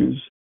digestive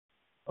issues.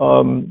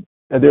 And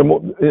they're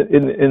more,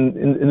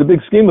 in the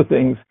big scheme of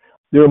things,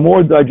 there are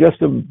more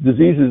digestive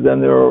diseases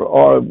than there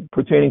are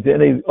pertaining to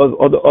any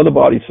other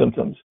body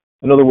symptoms.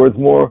 In other words,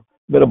 more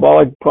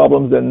metabolic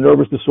problems than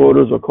nervous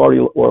disorders or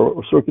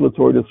or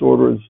circulatory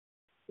disorders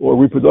or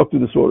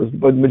reproductive disorders.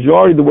 But the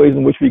majority of the ways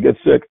in which we get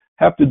sick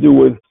have to do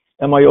with,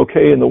 am I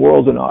okay in the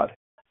world or not?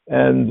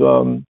 And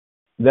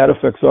that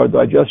affects our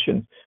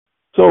digestion.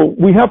 So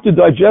we have to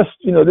digest,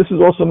 this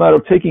is also a matter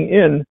of taking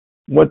in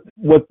what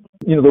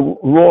the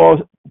raw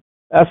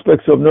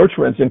aspects of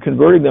nutrients and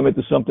converting them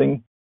into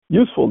something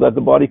useful that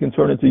the body can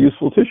turn into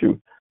useful tissue.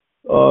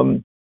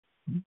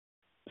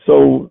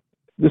 So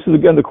this is,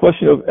 again, the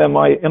question of, am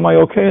I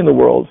okay in the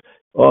world?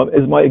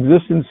 Is my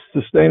existence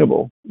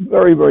sustainable?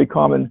 Very, very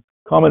common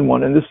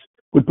one. And this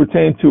would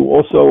pertain to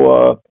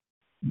also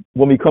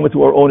when we come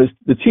into our own,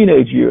 the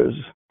teenage years,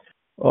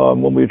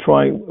 when we're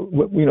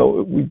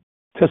we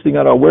testing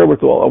out our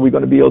wherewithal. Are we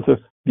going to be able to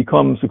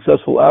become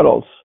successful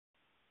adults?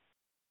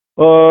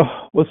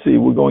 Let's see,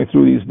 we're going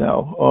through these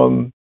now.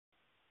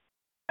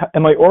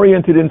 Am I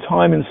oriented in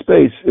time and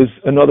space is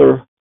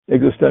another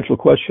existential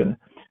question.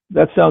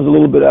 That sounds a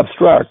little bit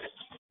abstract,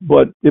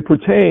 but it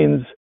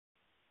pertains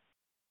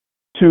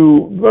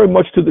to very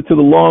much to the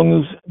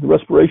lungs, the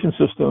respiration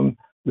system,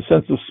 the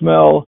sense of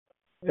smell,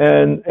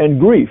 and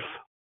grief.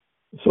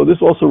 So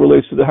this also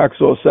relates to the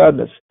hacksaw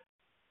sadness.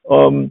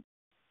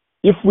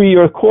 If we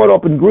are caught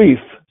up in grief,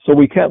 so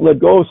we can't let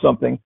go of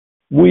something,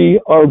 we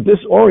are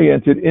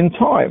disoriented in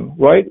time,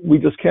 right? We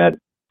just can't.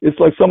 It's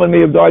like someone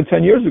may have died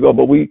 10 years ago,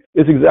 but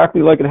it's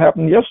exactly like it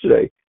happened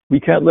yesterday. We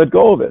can't let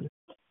go of it.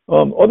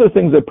 Other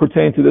things that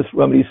pertain to this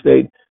remedy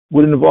state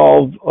would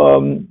involve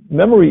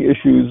memory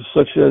issues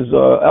such as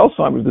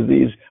Alzheimer's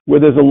disease, where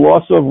there's a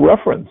loss of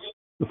reference.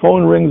 The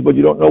phone rings, but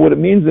you don't know what it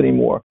means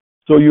anymore.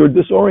 So you're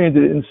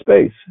disoriented in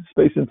space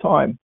and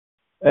time.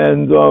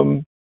 And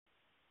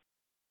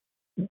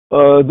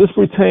this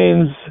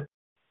pertains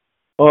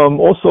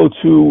also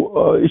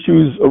to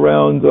issues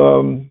around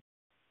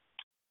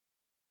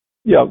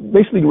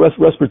basically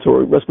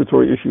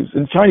respiratory issues.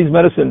 In Chinese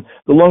medicine,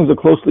 the lungs are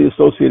closely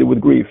associated with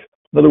grief.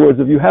 In other words,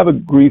 if you have a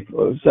grief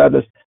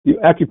sadness, the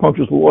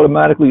acupuncturist will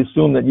automatically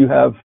assume that you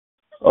have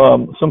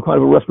some kind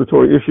of a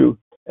respiratory issue.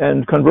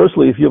 And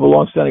conversely, if you have a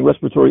long-standing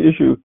respiratory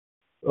issue,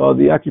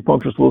 the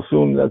acupuncturist will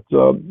assume that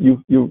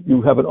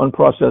you have an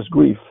unprocessed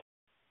grief.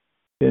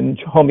 In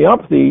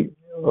homeopathy,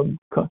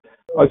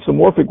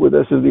 isomorphic with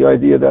this is the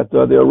idea that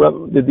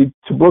the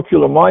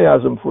tubercular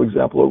miasm, for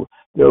example,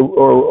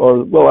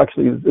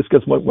 actually, this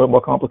gets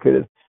more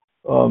complicated.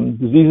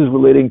 Diseases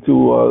relating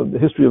to the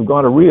history of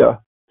gonorrhea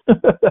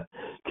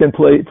can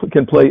play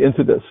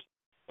into this.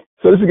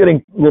 So this is getting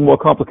a little more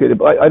complicated,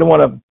 but I don't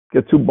want to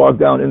get too bogged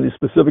down in the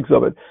specifics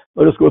of it.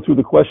 I'll just go through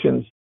the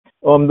questions.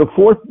 The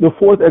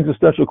fourth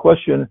existential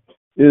question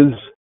is,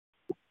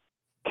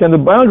 can the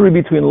boundary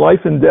between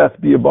life and death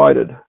be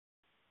abided?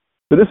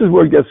 So this is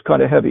where it gets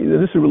kind of heavy.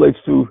 This relates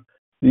to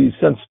the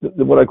sense,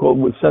 what I call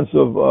the sense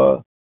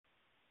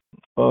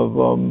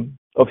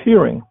of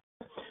hearing.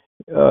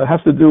 It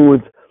has to do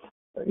with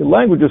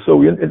language is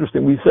so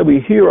interesting. We said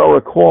we hear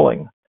our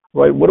calling,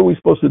 right? What are we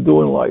supposed to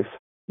do in life?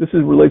 This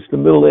relates to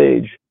middle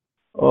age.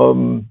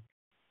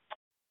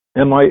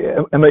 Am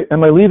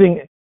I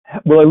leaving?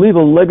 Will I leave a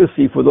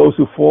legacy for those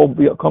who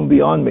come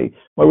beyond me?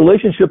 My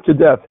relationship to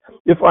death.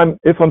 If I'm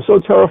so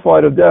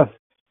terrified of death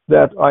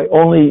that I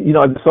only,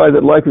 I decide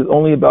that life is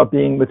only about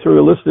being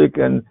materialistic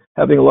and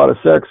having a lot of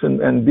sex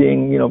and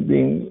being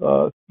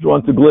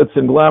drawn to glitz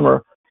and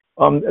glamour.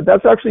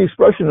 That's actually an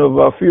expression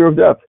of fear of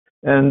death.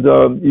 and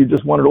you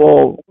just want it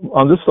all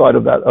on this side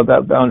of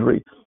that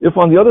boundary. If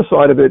on the other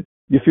side of it,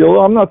 you feel, oh,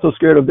 I'm not so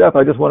scared of death,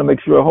 I just want to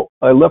make sure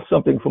I left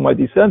something for my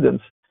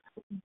descendants,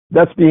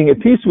 that's being at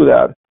peace with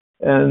that.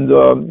 And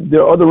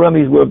there are other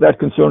remedies where if that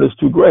concern is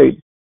too great,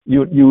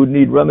 you would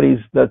need remedies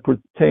that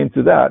pertain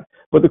to that.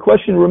 But the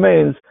question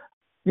remains,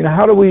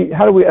 how do we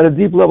at a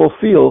deep level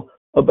feel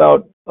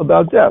about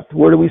death?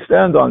 Where do we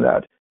stand on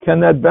that? Can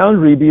that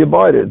boundary be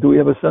abided? Do we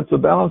have a sense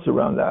of balance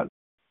around that?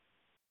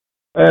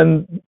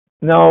 And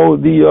now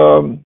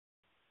the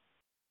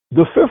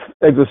fifth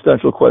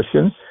existential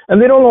question,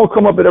 and they don't all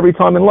come up at every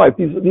time in life.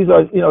 These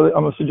are,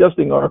 I'm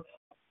suggesting are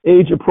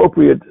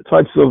age-appropriate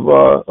types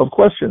of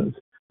questions.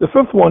 The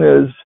fifth one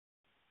is,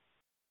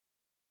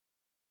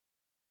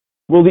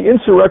 will the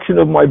insurrection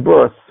of my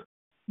birth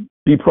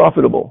be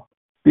profitable,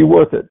 be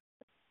worth it,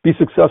 be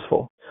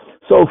successful?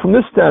 So from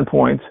this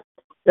standpoint,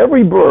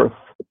 every birth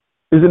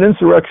is an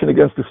insurrection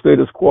against the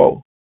status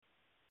quo.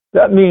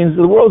 That means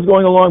the world's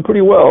going along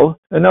pretty well,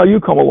 and now you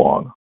come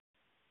along.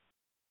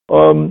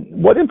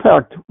 What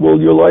impact will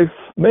your life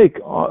make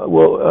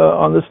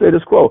on the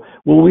status quo?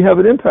 Will we have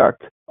an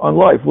impact on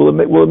life? Will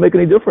it make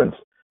any difference?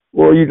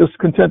 Or are you just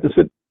content to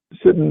sit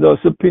and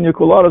sip pina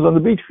coladas on the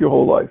beach for your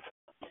whole life?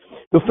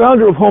 The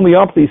founder of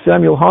homeopathy,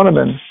 Samuel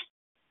Hahnemann,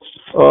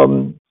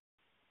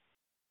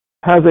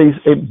 has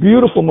a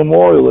beautiful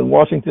memorial in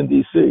Washington,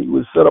 D.C. It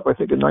was set up, I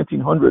think, in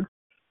 1900.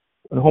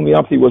 And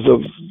homeopathy was a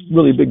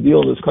really big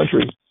deal in this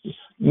country.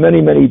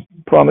 Many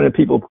prominent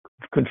people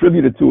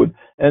contributed to it,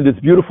 and it's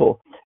beautiful.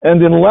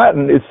 And in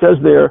Latin, it says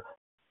there,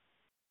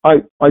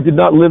 I did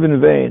not live in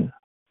vain.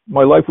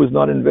 My life was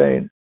not in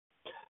vain.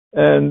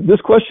 And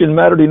this question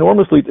mattered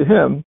enormously to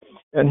him,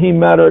 and he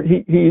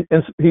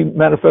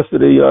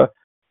manifested a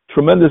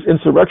tremendous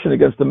insurrection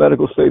against the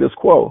medical status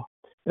quo.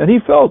 And he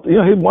felt, he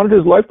wanted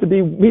his life to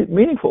be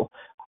meaningful.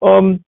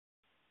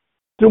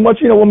 Too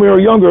much, when we were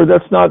younger,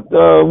 that's not,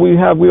 we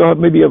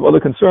maybe have other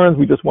concerns.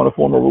 We just want to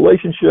form a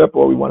relationship,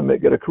 or we want to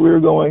get a career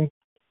going.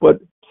 But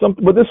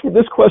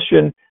this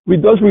question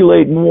does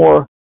relate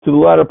more to the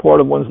latter part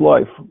of one's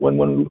life when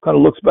one kind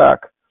of looks back.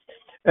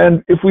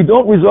 And if we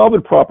don't resolve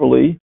it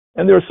properly,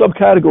 and there are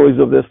subcategories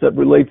of this that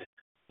relate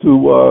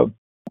to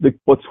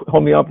what's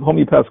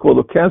homeopaths call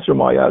the cancer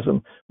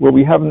miasm, where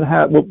we haven't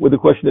had, where the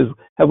question is,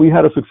 have we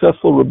had a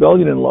successful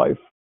rebellion in life,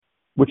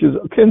 which is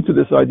akin to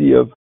this idea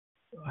of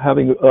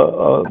having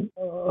a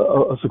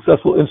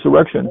successful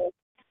insurrection.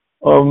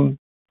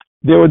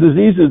 There are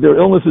diseases, there are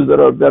illnesses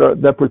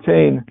that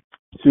pertain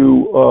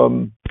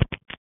to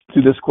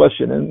this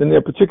question, and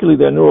they're particularly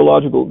their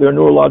neurological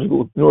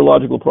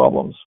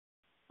problems.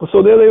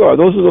 So there they are.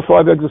 Those are the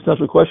 5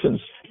 existential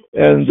questions,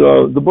 and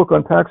the book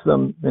unpacks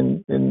them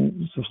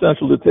in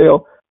substantial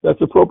detail.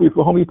 That's appropriate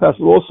for homeopaths,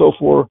 but also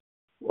for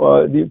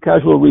the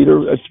casual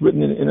reader. It's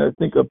written in I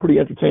think, a pretty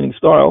entertaining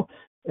style,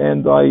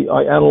 and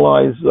I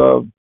analyze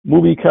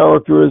movie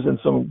characters and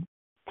some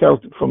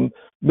characters from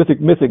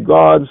mythic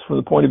gods from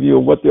the point of view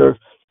of what their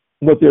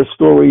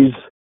stories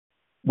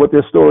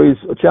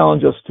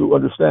challenge us to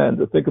understand,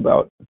 to think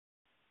about.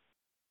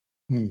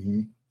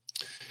 Mm-hmm.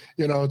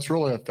 It's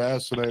really a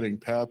fascinating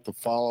path to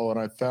follow, and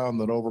I found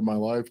that over my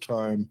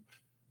lifetime,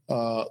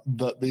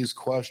 that these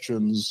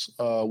questions,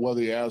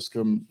 whether you ask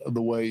them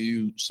the way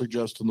you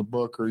suggest in the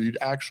book, or you'd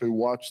actually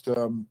watch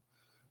them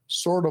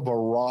sort of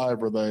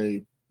arrive, or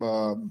they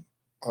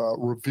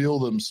reveal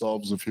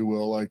themselves, if you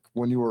will. Like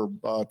when you were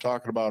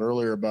talking about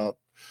earlier about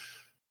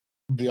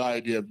the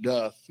idea of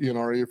death,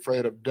 are you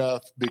afraid of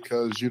death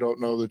because you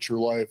don't know that your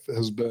life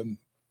has been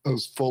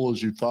as full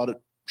as you thought it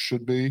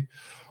should be?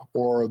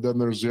 Or then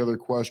there's the other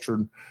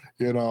question,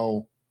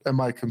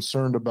 am I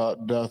concerned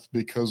about death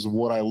because of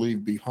what I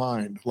leave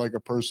behind? Like a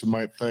person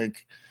might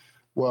think,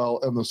 well,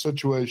 in the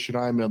situation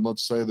I'm in,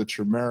 let's say that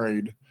you're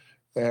married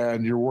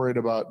and you're worried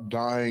about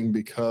dying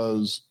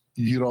because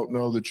you don't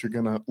know that you're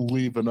going to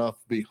leave enough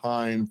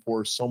behind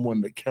for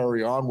someone to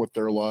carry on with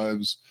their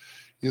lives.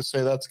 You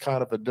say that's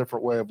kind of a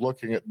different way of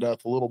looking at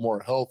death, a little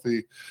more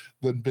healthy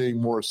than being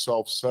more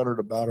self-centered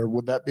about it.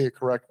 Would that be a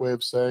correct way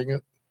of saying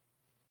it?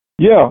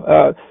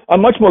 Yeah,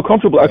 I'm much more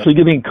comfortable actually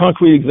giving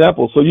concrete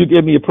examples. So you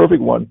gave me a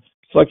perfect one.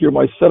 It's like you're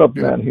my setup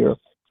man here.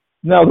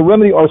 Now, the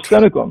remedy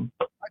arsenicum,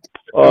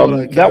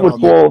 that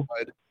would fall...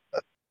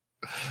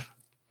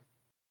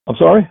 I'm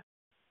sorry?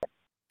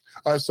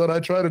 I said I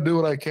try to do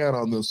what I can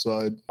on this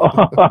side.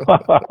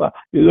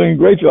 You're doing a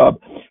great job.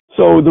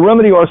 So the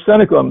remedy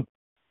arsenicum,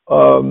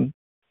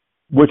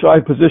 which I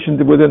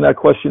positioned within that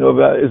question of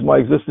is my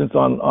existence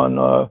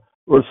on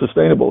Earth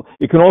sustainable?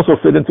 It can also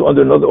fit into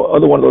under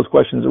another one of those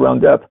questions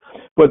around death.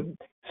 But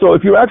so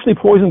if you're actually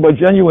poisoned by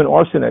genuine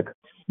arsenic,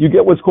 you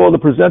get what's called a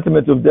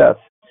presentiment of death.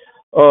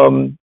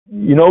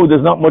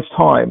 There's not much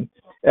time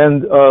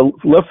and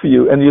left for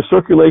you, and your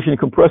circulation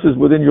compresses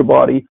within your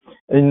body,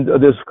 and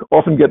there's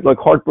often get like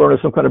heartburn or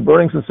some kind of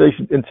burning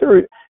sensation in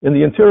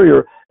the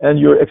interior, and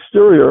your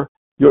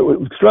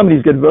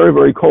extremities get very,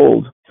 very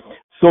cold.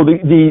 So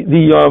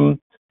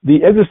the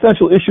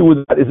existential issue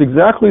with that is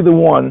exactly the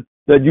one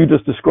that you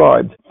just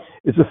described.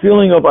 It's a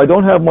feeling of I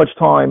don't have much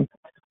time.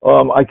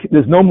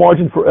 There's no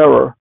margin for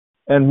error,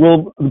 and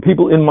will the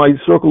people in my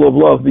circle of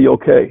love be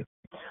okay?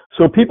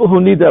 So people who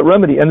need that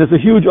remedy, and there's a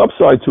huge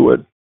upside to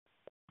it,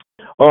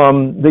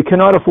 they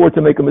cannot afford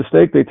to make a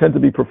mistake. They tend to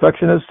be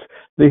perfectionists.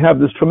 They have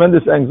this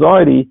tremendous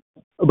anxiety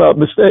about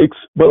mistakes,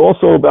 but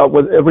also about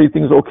whether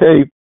everything's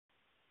okay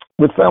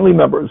with family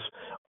members.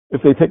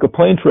 If they take a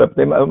plane trip,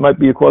 it might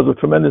be a cause of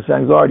tremendous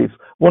anxiety. It's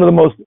one of the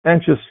most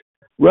anxious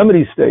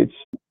remedy states.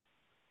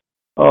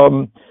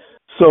 And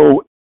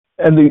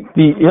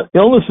the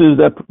illnesses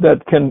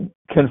that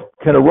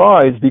can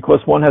arise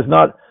because one is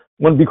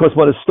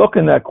stuck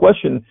in that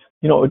question,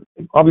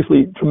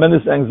 obviously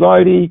tremendous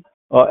anxiety,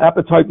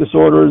 appetite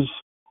disorders,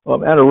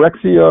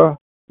 anorexia,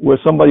 where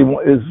somebody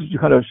is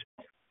kind of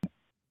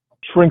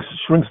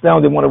shrinks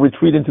down. They want to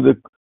retreat into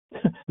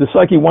the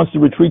psyche wants to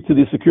retreat to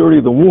the security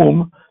of the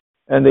womb,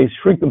 and they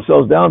shrink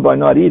themselves down by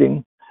not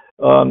eating,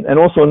 and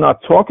also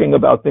not talking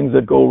about things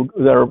that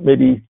are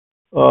maybe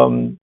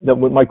that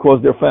might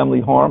cause their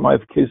family harm. I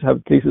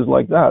have cases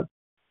like that.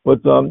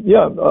 But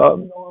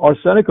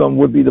arsenicum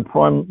would be the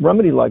prime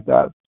remedy like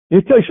that.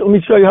 Let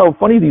me show you how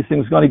funny these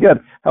things are going to get,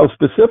 how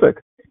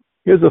specific.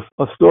 Here's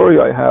a story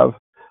I have.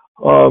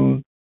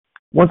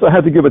 Once I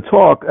had to give a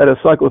talk at a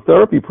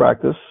psychotherapy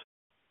practice,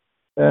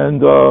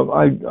 and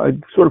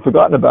I'd sort of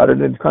forgotten about it,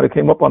 and it kind of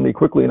came up on me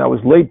quickly, and I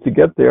was late to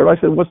get there. I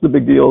said, "What's the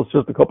big deal? It's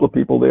just a couple of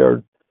people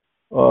there.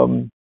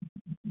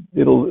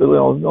 They're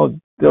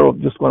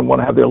just going to want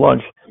to have their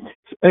lunch."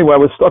 Anyway, I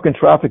was stuck in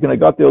traffic, and I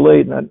got there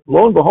late, and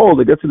lo and behold,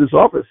 I get to this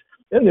office,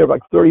 and there are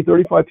like 30,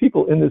 35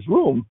 people in this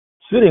room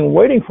sitting,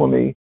 waiting for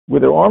me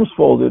with their arms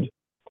folded.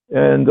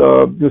 And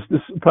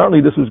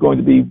apparently this was going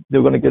to be, they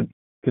were going to get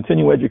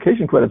continuing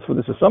education credits for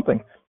this or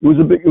something. It was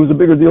a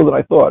bigger deal than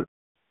I thought.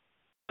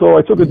 So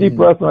I took a deep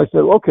breath and I said,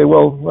 okay,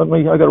 well,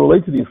 I got to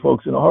relate to these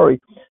folks in a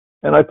hurry.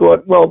 And I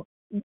thought, well,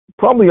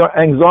 probably our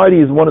anxiety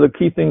is one of the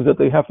key things that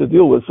they have to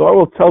deal with. So I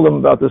will tell them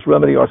about this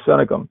remedy,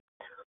 arsenicum.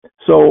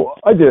 So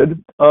I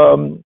did.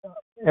 And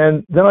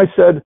then I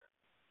said,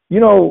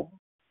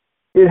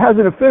 it has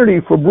an affinity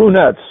for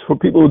brunettes, for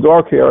people with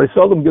dark hair. I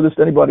seldom give this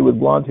to anybody with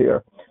blonde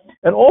hair.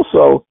 And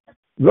also,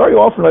 very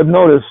often I've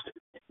noticed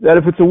that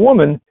if it's a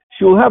woman,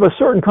 she will have a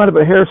certain kind of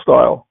a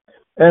hairstyle.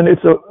 And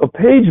it's a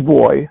page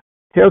boy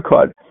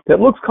haircut that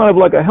looks kind of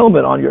like a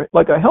helmet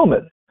like a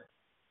helmet.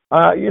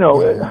 I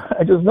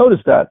just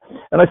noticed that.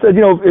 And I said,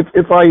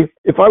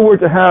 if I were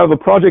to have a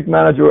project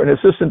manager, an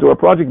assistant or a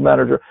project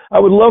manager, I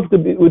would love to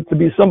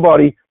be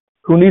somebody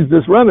who needs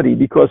this remedy,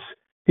 because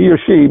he or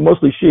she,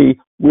 mostly she,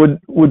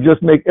 would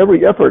just make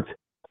every effort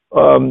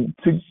to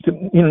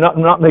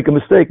not make a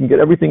mistake and get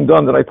everything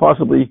done that I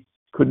possibly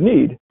could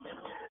need.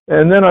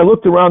 And then I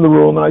looked around the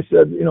room and I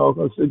said,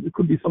 it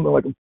could be something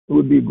like, it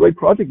would be a great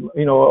project,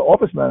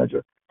 office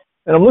manager.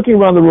 And I'm looking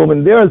around the room,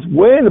 and there's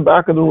way in the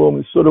back of the room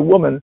this sort of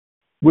woman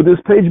with this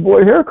page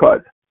boy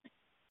haircut.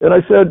 And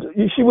I said,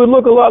 she would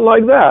look a lot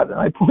like that. And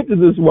I pointed to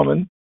this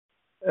woman,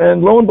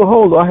 and lo and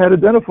behold, I had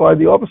identified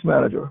the office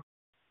manager.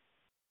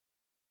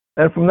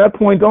 And from that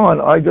point on,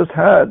 I just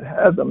had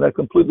them. That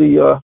completely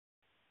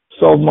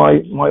solved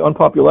my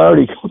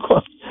unpopularity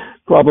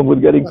problem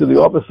with getting to the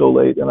office so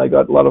late, and I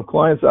got a lot of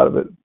clients out of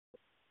it.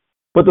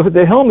 But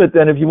the helmet,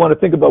 then, if you want to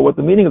think about what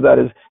the meaning of that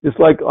is, it's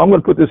like, I'm going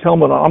to put this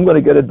helmet on, I'm going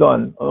to get it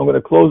done. I'm going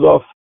to close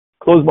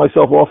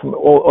myself off from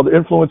all other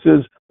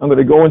influences. I'm going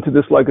to go into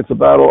this like it's a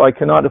battle. I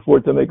cannot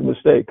afford to make a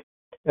mistake.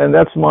 And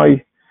that's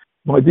my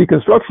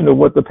deconstruction of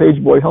what the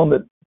page boy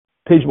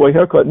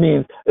haircut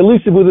means, at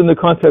least within the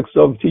context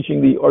of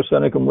teaching the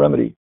arsenicum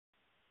remedy.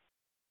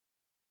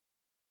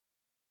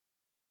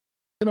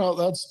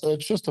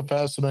 It's just a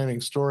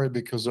fascinating story,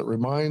 because it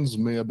reminds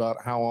me about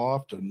how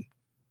often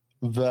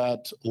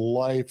that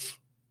life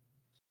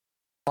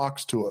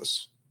talks to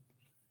us.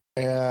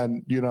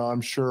 And,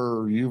 I'm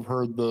sure you've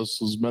heard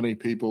this as many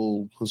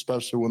people,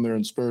 especially when they're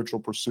in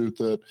spiritual pursuit,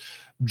 that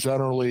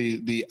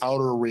generally the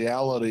outer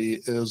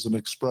reality is an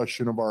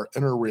expression of our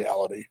inner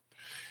reality.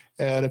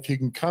 And if you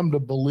can come to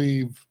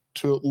believe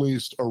to at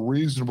least a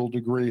reasonable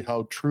degree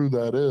how true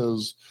that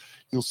is,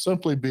 you'll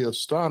simply be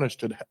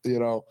astonished at,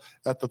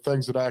 at the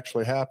things that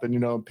actually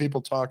happen.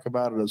 People talk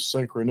about it as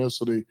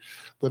synchronicity,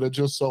 that it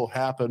just so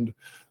happened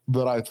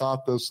that I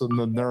thought this and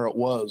then there it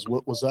was.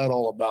 What was that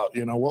all about?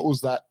 What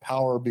was that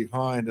power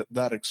behind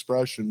that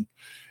expression?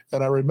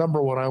 And I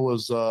remember when I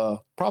was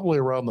probably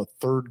around the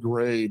third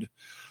grade,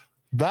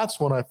 that's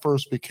when I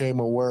first became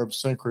aware of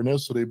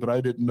synchronicity, but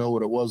I didn't know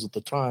what it was at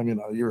the time.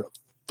 You're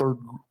a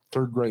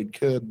third grade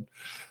kid,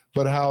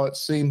 but how it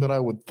seemed that I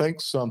would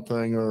think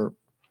something or,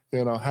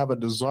 have a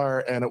desire,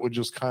 and it would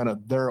just kind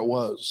of, there it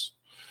was.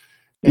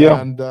 Yeah.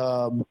 And,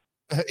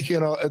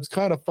 it's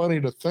kind of funny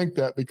to think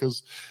that,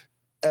 because,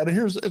 and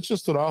it's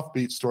just an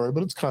offbeat story,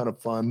 but it's kind of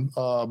fun.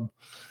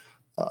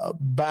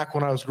 Back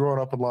when I was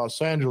growing up in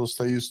Los Angeles,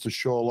 they used to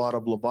show a lot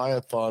of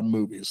Leviathan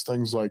movies,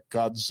 things like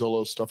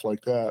Godzilla, stuff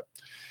like that.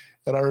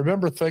 And I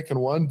remember thinking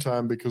one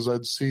time, because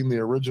I'd seen the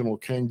original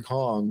King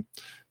Kong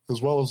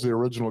as well as the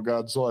original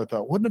Godzilla, I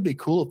thought, wouldn't it be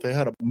cool if they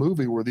had a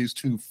movie where these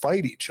two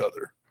fight each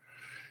other?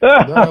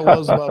 And then I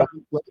was about a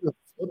week later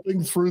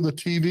flipping through the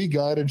TV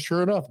guide, and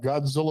sure enough,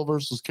 Godzilla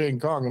versus King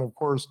Kong. And of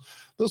course,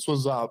 this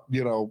was out,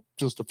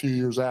 just a few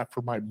years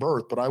after my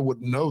birth, but I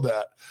wouldn't know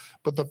that.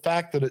 But the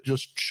fact that it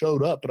just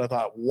showed up, and I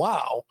thought,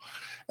 wow.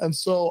 And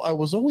so I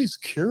was always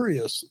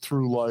curious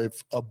through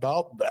life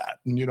about that.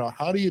 And,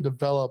 how do you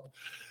develop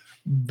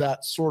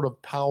that sort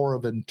of power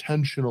of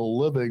intentional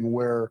living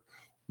where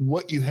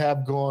what you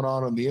have going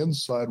on the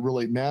inside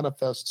really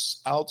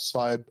manifests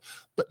outside,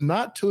 but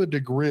not to a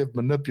degree of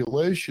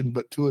manipulation,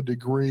 but to a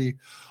degree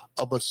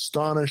of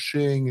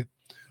astonishing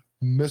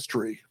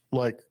mystery.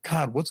 Like,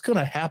 God, what's going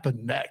to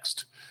happen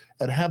next?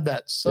 And have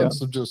that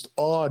sense of just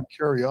awe and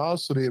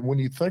curiosity. And when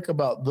you think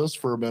about this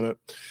for a minute,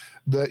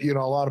 that, a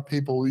lot of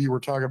people, you were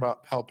talking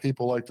about how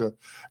people like to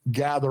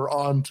gather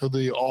onto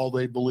all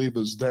they believe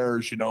is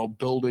theirs,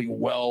 building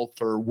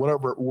wealth or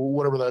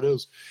whatever that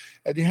is.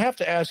 And you have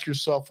to ask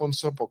yourself one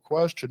simple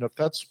question. If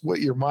that's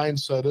what your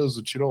mindset is,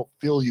 that you don't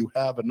feel you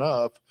have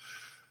enough,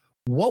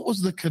 what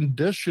was the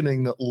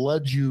conditioning that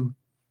led you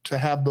to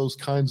have those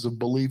kinds of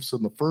beliefs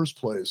in the first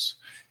place?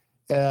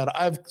 And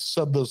I've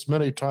said this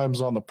many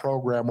times on the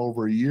program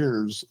over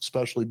years,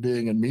 especially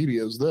being in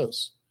media, is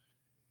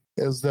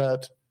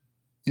that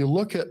you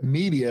look at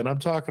media, and I'm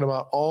talking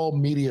about all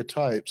media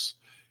types,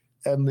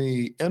 and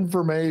the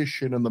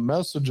information and the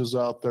messages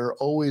out there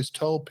always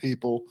tell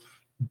people,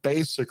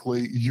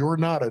 basically, you're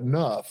not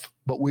enough,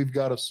 but we've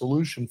got a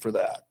solution for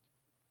that.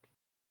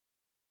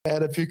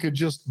 And if you could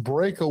just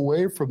break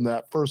away from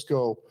that, first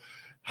go,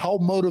 how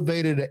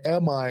motivated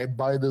am I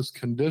by this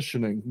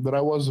conditioning that I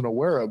wasn't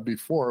aware of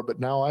before, but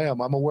now I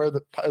am? I'm aware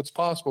that it's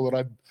possible that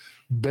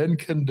I've been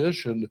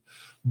conditioned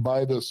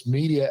by this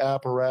media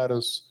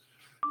apparatus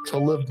to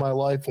live my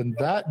life in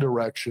that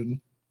direction.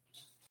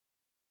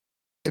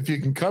 If you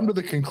can come to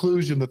the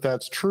conclusion that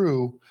that's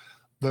true,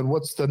 then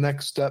what's the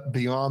next step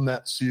beyond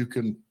that so you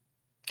can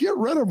get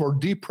rid of or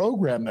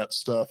deprogram that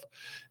stuff?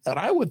 And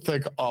I would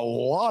think a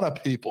lot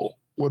of people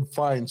would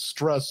find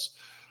stress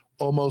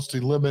almost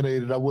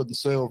eliminated. I wouldn't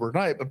say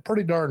overnight, but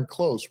pretty darn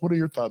close. What are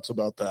your thoughts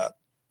about that?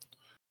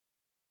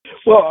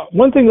 Well,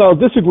 one thing I'll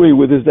disagree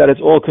with is that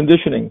it's all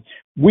conditioning.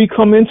 We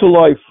come into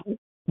life,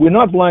 we're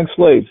not blank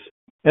slates,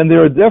 and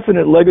there are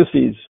definite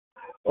legacies.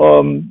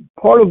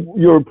 Part of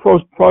your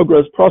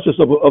process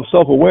of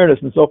self-awareness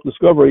and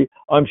self-discovery,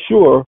 I'm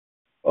sure,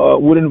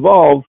 would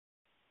involve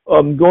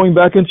going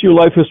back into your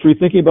life history,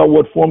 thinking about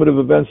what formative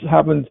events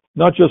happened,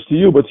 not just to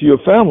you, but to your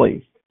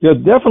family. There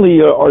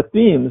definitely are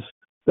themes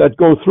that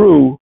go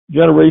through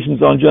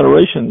generations on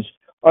generations.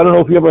 I don't know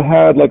if you ever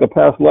had like a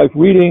past life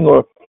reading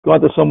or gone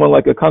to someone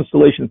like a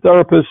constellation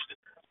therapist.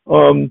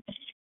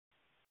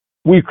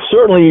 We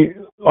certainly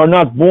are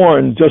not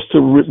born just to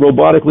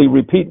robotically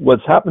repeat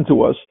what's happened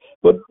to us,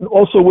 but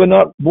also we're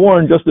not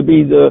born just to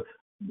be the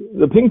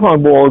ping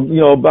pong ball,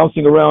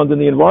 bouncing around in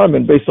the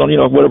environment based on,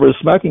 whatever is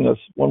smacking us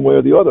one way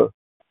or the other.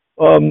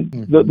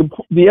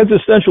 The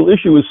existential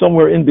issue is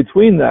somewhere in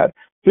between that,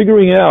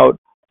 figuring out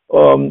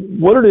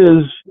what it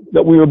is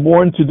that we were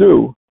born to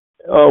do,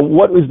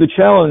 what is the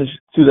challenge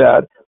to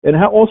that, and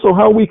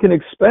how we can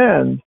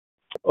expand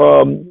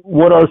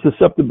what our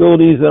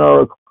susceptibilities and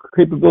our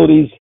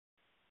capabilities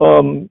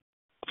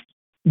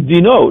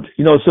denote,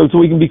 so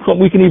we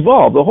can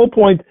evolve. The whole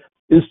point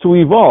is to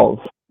evolve.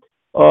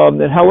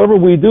 And however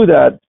we do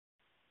that,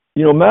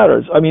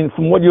 matters. I mean,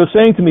 from what you're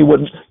saying to me,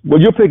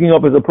 what you're picking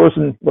up as a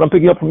person, what I'm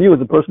picking up from you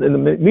as a person in the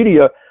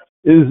media,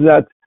 is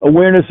that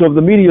awareness of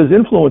the media's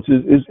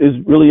influences is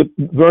really a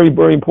very,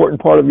 very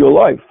important part of your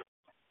life.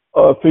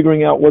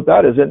 Figuring out what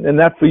that is, and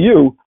that for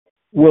you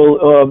will,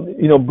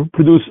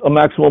 produce a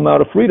maximum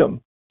amount of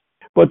freedom.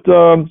 But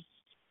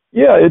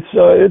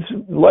it's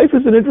life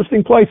is an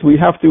interesting place. We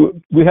have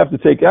to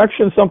take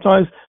action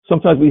sometimes.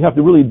 Sometimes we have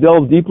to really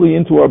delve deeply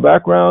into our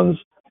backgrounds.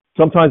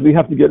 Sometimes we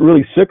have to get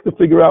really sick to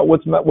figure out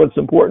what's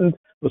important,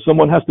 or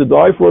someone has to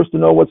die for us to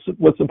know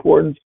what's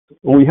important,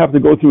 or we have to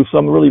go through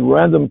some really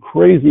random,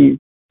 crazy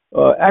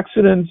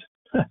accident.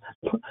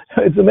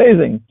 It's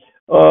amazing.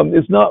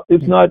 It's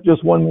not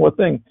just one more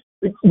thing.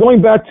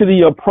 Going back to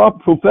the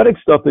prophetic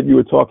stuff that you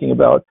were talking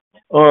about,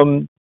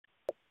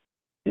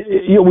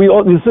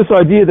 there's this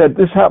idea that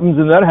this happens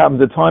and that happens,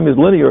 that time is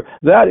linear.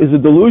 That is a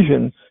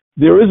delusion.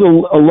 There is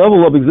a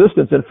level of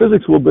existence, and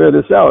physics will bear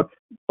this out,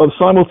 of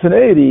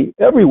simultaneity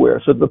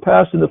everywhere. So the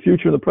past and the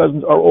future and the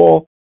present are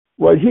all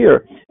right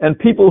here. And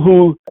people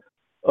who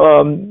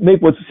make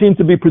what seem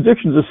to be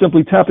predictions are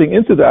simply tapping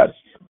into that.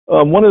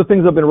 One of the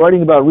things I've been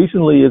writing about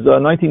recently is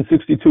a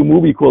 1962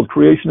 movie called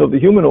Creation of the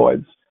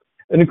Humanoids,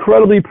 an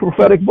incredibly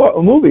prophetic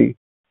movie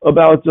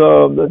about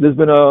there's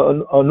been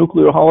a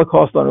nuclear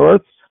holocaust on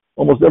Earth.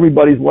 Almost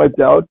everybody's wiped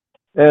out.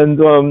 And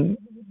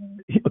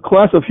a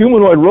class of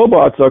humanoid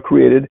robots are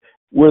created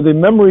where the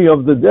memory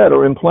of the dead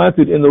are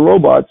implanted in the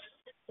robots,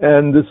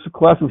 and this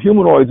class of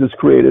humanoids is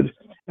created.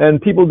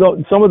 And people don't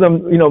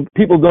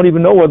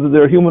even know whether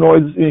they're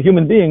humanoids,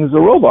 human beings,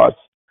 or robots.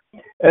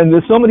 And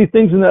there's so many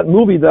things in that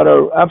movie that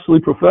are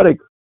absolutely prophetic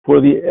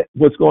for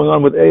what's going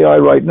on with AI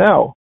right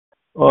now.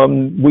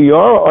 We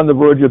are on the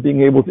verge of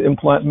being able to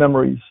implant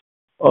memories.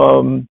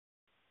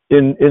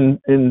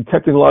 in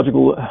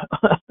technological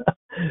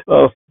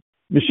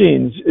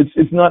machines.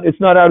 It's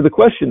not out of the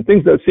question.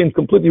 Things that seem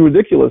completely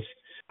ridiculous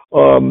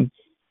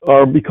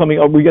are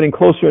we getting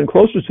closer and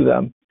closer to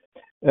them.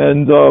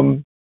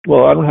 And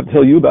well, I don't have to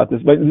tell you about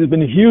this, but there's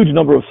been a huge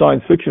number of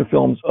science fiction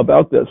films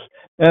about this,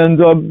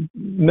 and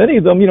many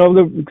of them,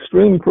 they're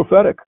extremely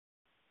prophetic.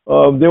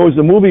 There was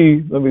a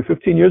movie maybe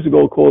 15 years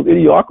ago called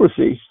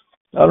Idiocracy.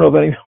 I don't know if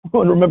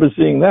anyone remembers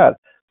seeing that,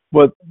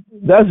 but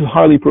that's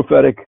highly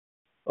prophetic,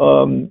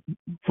 for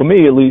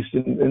me at least,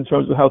 in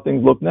terms of how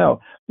things look now.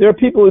 There are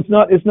people. It's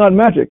not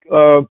magic.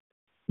 Our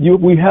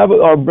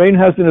brain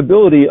has an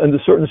ability under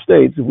certain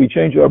states, if we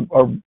change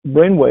our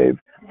brain wave,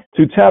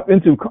 to tap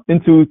into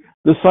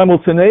the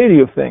simultaneity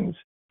of things.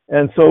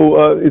 And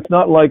so it's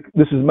not like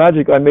this is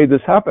magic, I made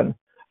this happen.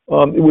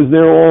 It was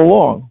there all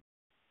along.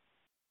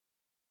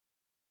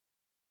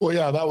 Well,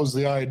 yeah, that was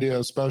the idea,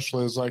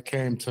 especially as I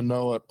came to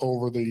know it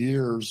over the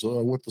years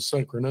with the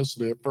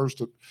synchronicity. At first,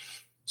 it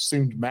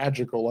seemed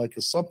magical, like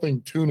is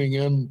something tuning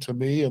in to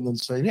me and then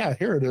saying, yeah,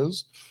 here it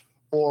is.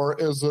 Or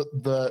is it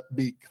that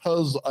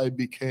because I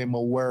became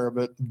aware of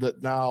it,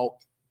 that now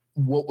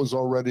what was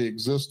already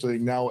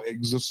existing now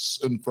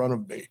exists in front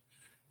of me?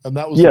 And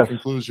that was the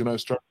conclusion I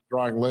started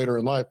drawing later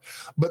in life.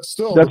 But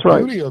still, the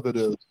beauty of it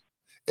is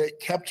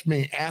it kept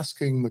me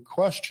asking the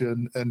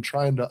question and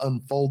trying to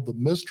unfold the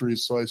mystery,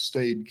 so I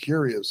stayed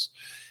curious.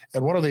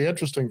 And one of the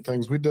interesting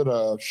things, we did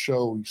a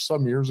show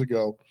some years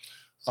ago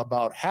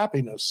about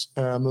happiness,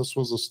 and this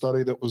was a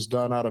study that was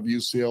done out of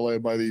UCLA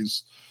by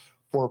these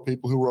 4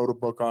 people who wrote a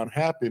book on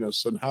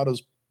happiness and how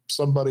does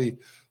somebody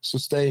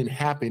sustain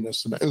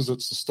happiness, and is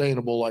it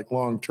sustainable like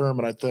long term?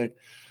 And I think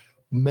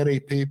many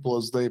people,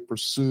 as they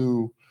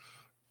pursue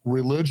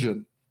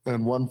religion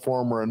in one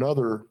form or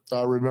another,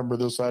 I remember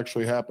this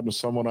actually happened to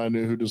someone I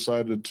knew who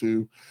decided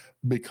to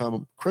become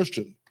a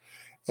Christian.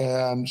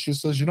 And she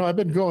says, I've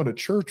been going to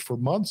church for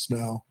months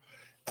now,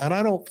 and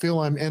I don't feel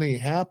I'm any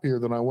happier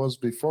than I was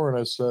before. And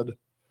I said,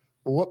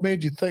 well, what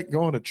made you think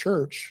going to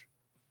church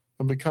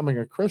and becoming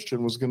a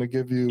Christian was going to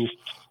give you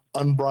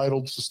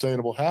unbridled,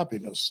 sustainable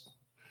happiness?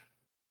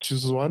 She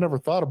says, well, I never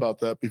thought about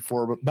that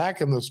before. But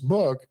back in this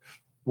book,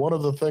 one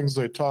of the things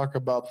they talk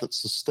about that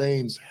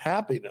sustains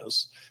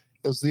happiness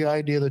is the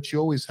idea that you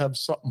always have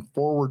something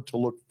forward to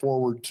look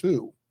forward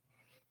to.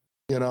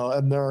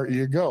 And there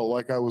you go.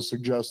 Like I was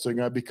suggesting,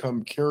 I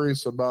become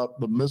curious about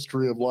the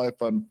mystery of life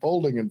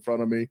unfolding in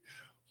front of me.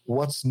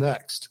 What's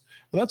next?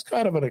 And that's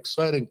kind of an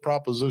exciting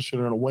proposition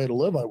and a way to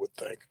live, I would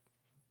think.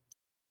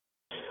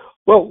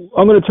 Well,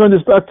 I'm going to turn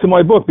this back to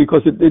my book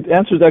because it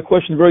answers that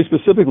question very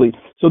specifically.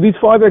 So these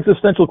 5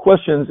 existential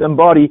questions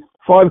embody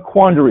 5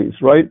 quandaries,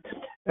 right?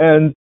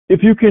 And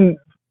if you can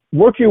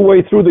work your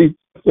way through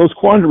those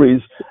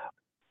quandaries,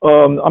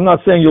 I'm not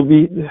saying you'll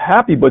be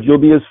happy, but you'll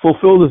be as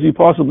fulfilled as you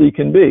possibly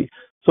can be.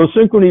 So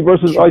synchrony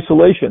versus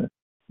isolation.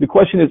 The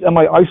question is, am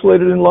I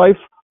isolated in life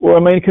or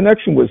am I in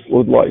connection with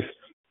life?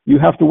 You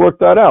have to work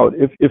that out.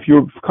 If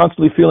you're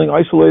constantly feeling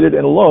isolated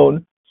and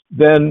alone,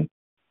 then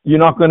you're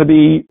not going to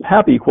be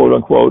happy, quote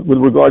unquote, with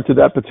regard to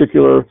that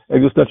particular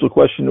existential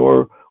question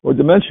or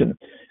dimension.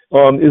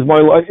 Is my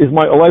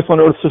life on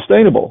Earth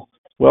sustainable?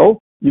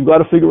 Well, you've got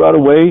to figure out a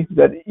way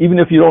that even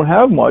if you don't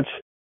have much,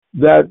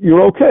 that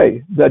you're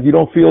okay, that you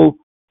don't feel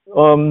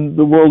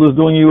the world is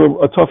doing you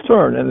a tough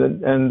turn,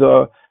 and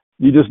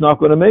you're just not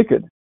going to make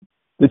it.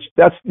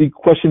 That's the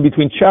question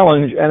between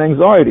challenge and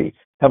anxiety.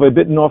 Have I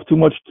bitten off too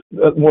much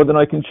more than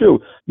I can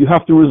chew? You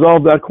have to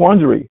resolve that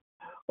quandary.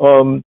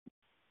 The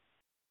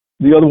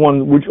other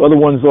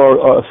ones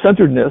are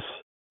centeredness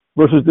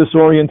versus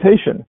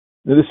disorientation.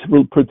 Now, this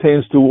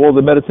pertains to all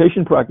the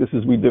meditation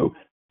practices we do.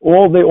 They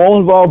all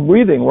involve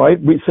breathing, right?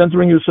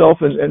 Centering yourself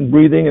and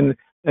breathing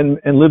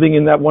and living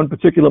in that one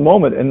particular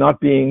moment and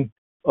not being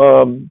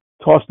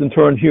tossed and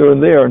turned here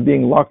and there and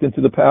being locked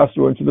into the past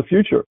or into the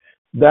future.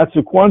 That's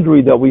a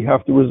quandary that we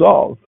have to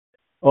resolve.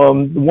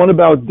 The one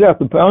about death,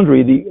 the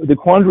boundary, the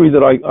quandary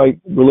that I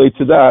relate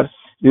to that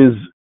is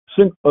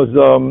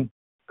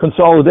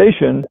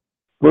consolidation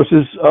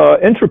versus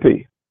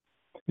entropy.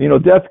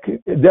 Death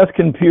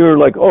can appear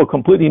like,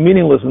 completely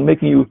meaningless and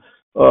making you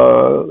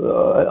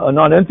a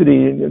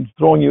non-entity and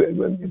throwing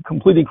you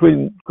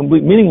creating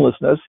complete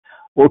meaninglessness,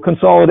 or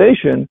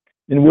consolidation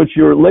in which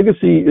your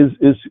legacy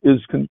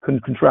is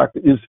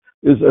contracted,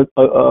 is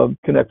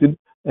connected,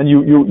 and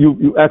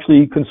you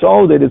actually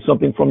consolidated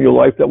something from your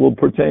life that will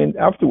pertain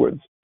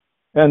afterwards.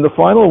 And the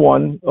final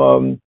one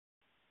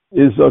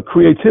is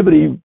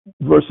creativity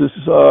versus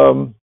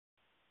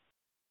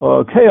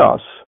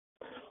chaos.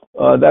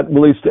 That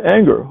relates to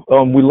anger.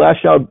 When we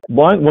lash out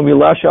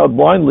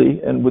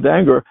blindly and with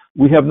anger,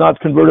 we have not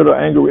converted our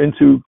anger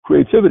into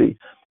creativity.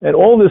 And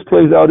all this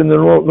plays out in the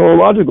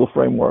neurological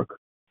framework.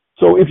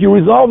 So if you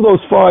resolve those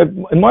 5,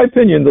 in my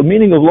opinion, the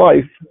meaning of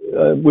life,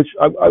 which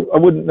I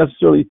wouldn't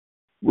necessarily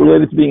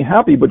relate it to being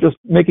happy, but just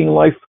making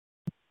life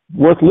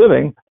worth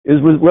living,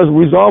 is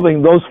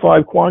resolving those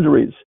 5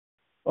 quandaries.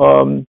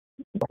 None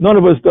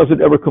of us does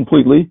it ever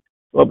completely,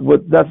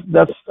 but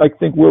that's I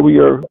think where we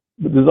are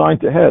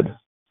designed to head.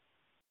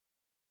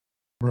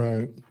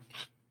 Right.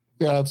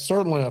 Yeah, it's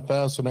certainly a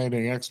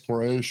fascinating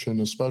exploration,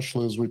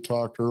 especially as we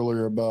talked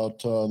earlier about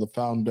the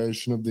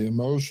foundation of the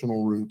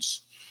emotional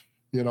roots,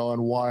 and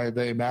why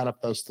they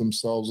manifest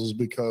themselves is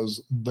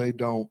because they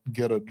don't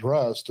get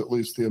addressed, at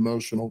least the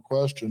emotional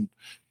question.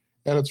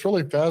 And it's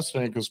really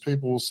fascinating because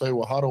people will say,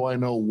 well, how do I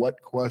know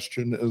what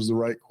question is the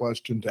right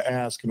question to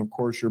ask? And of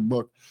course, your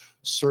book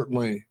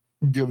certainly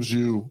gives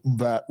you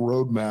that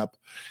roadmap.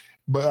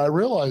 But I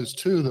realize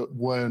too that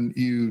when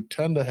you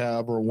tend to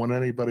have, or when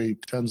anybody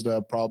tends to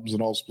have problems,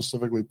 and I'll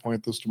specifically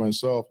point this to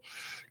myself,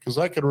 because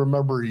I can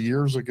remember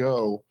years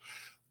ago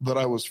that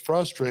I was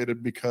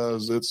frustrated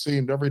because it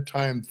seemed every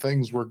time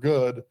things were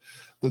good,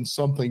 then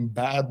something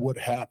bad would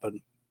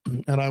happen.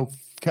 And I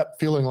kept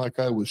feeling like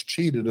I was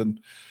cheated. And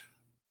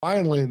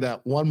finally,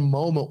 that one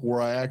moment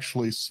where I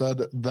actually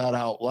said that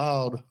out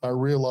loud, I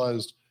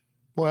realized,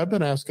 boy, I've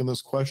been asking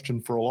this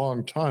question for a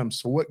long time.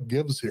 So what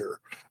gives here?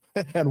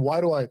 And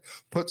why do I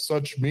put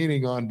such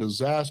meaning on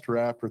disaster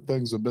after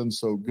things have been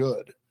so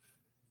good?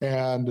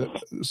 And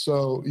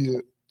so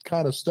you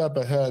kind of step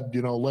ahead,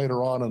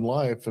 later on in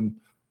life. And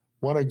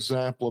one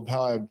example of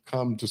how I've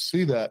come to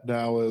see that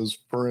now is,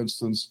 for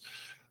instance,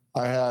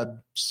 I had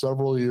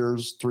several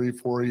years,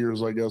 3-4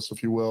 years, I guess,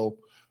 if you will,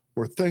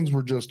 where things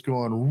were just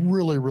going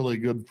really, really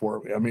good for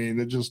me. I mean,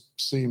 it just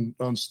seemed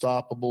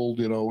unstoppable,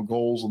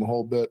 goals and the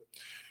whole bit.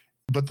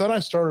 But then I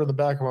started in the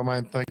back of my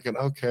mind thinking,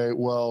 okay,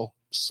 well,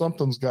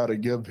 something's got to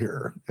give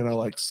here,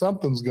 like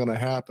something's going to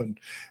happen.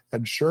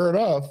 And sure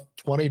enough,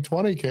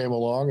 2020 came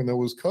along and there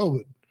was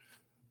COVID.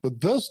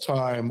 But this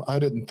time I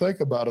didn't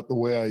think about it the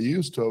way I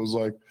used to. I was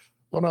like,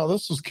 well, now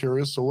this is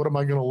curious. So what am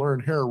I going to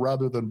learn here,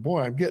 rather than,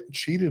 boy, I'm getting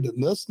cheated in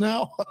this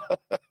now?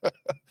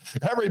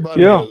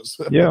 Everybody is.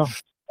 Yeah.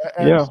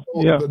 And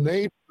so the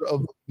nature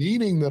of the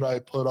meaning that I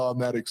put on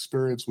that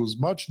experience was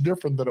much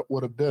different than it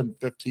would have been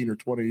 15 or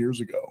 20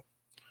 years ago.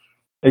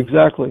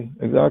 Exactly.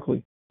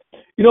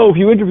 If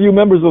you interview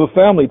members of a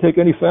family, take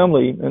any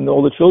family and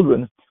all the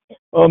children,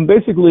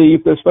 basically,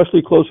 if they're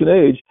especially close in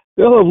age,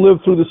 they'll have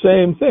lived through the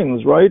same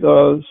things, right?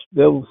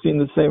 They'll have seen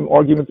the same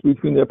arguments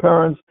between their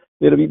parents.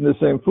 They'd have eaten the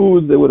same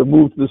foods. They would have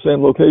moved to the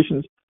same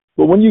locations.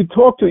 But when you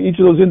talk to each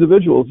of those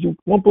individuals, you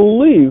won't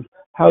believe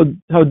how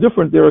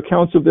different their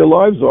accounts of their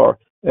lives are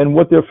and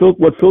what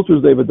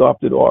filters they've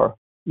adopted are.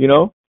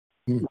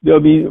 They'll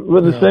be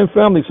with the same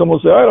family. Someone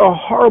will say, I had a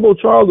horrible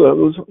childhood.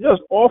 It was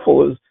just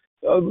awful. It was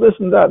this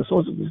and that. So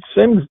it's the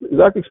same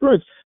exact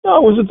experience. No,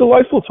 it was a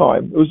delightful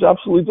time. It was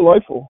absolutely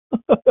delightful.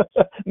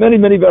 Many,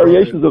 many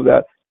variations of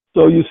that.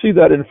 So you see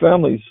that in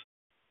families.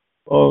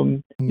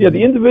 The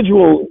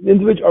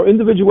our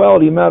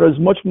individuality matters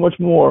much, much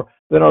more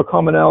than our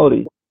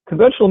commonality.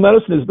 Conventional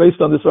medicine is based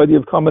on this idea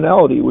of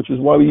commonality, which is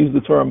why we use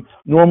the term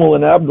normal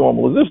and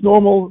abnormal. Is this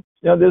normal?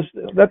 Yeah,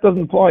 that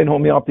doesn't apply in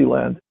homeopathy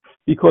land,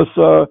 because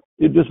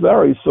it just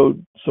varies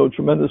so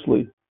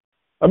tremendously.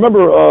 I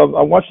remember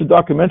I watched a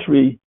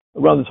documentary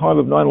around the time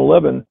of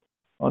 9/11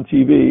 on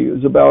TV. It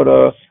was about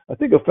I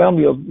think a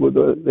family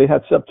they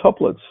had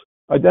septuplets,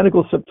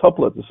 identical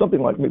septuplets, or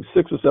something like maybe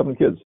 6 or 7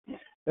 kids,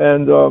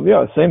 and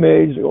same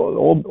age,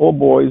 all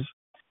boys.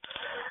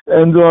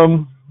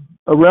 And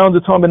around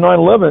the time of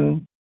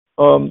 9/11,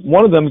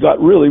 one of them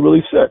got really,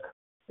 really sick,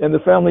 and the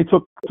family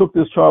took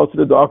this child to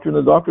the doctor, and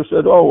the doctor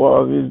said,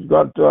 he's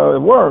got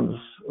worms,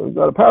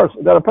 got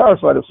a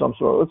parasite of some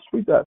sort. Let's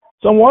treat that.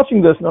 So I'm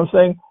watching this and I'm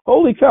saying,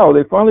 holy cow,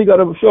 they finally got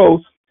a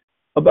show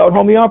about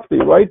homeopathy,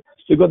 right?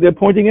 So they're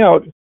pointing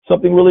out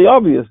something really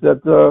obvious,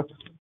 that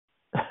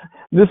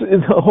this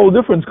is a whole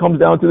difference comes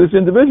down to this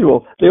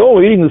individual. They all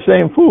were eating the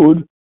same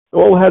food, they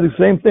all had the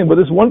same thing, but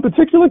this one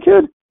particular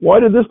kid, why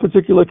did this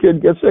particular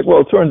kid get sick?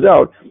 Well, it turns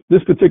out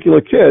this particular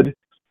kid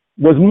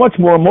was much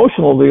more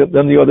emotional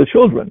than the other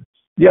children.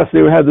 Yes,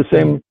 they had the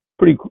same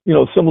pretty,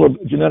 similar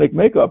genetic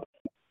makeup.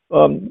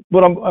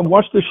 But I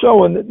watched the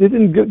show and it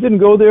didn't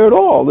go there at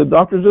all. The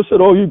doctor just said,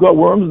 "Oh, you got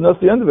worms," and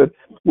that's the end of it.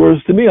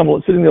 Whereas to me, I'm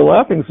sitting there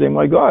laughing, saying,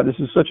 "My God, this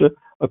is such a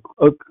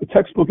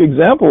textbook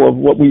example of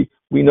what we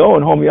know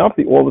in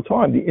homeopathy all the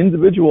time. The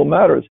individual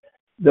matters.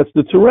 That's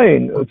the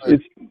terrain.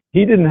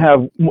 He didn't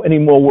have any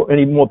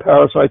more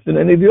parasites than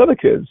any of the other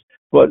kids,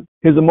 but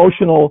his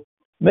emotional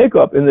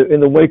makeup in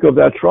the wake of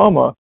that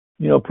trauma,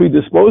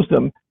 predisposed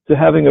him to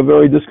having a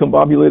very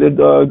discombobulated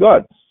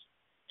gut."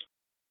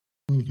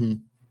 Mm-hmm.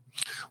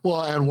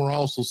 Well, and we're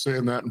also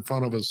seeing that in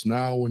front of us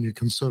now when you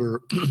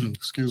consider,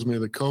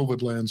 the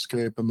COVID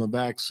landscape and the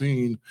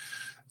vaccine,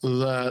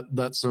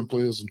 that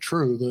simply isn't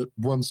true, that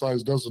one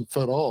size doesn't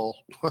fit all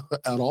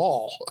at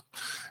all,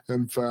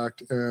 in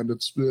fact. And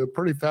it's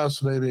pretty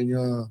fascinating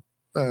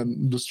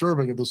and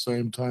disturbing at the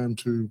same time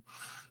to,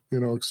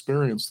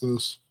 experience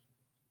this.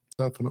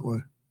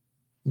 Definitely.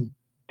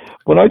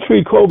 When I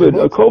treat COVID,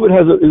 COVID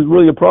is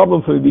really a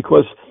problem for me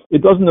because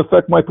it doesn't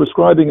affect my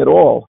prescribing at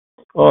all.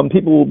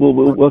 People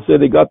will say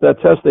they got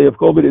that test, they have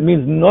COVID. It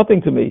means nothing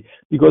to me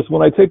because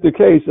when I take the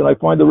case and I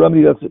find a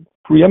remedy that's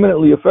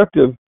preeminently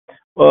effective,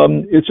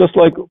 it's just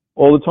like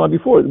all the time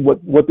before.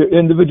 What their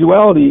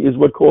individuality is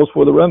what calls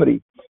for the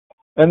remedy.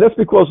 And that's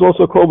because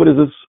also COVID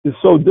is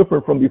so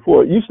different from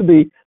before. It used to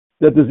be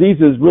that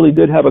diseases really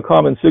did have a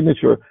common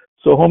signature.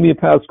 So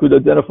homeopaths could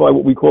identify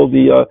what we call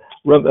the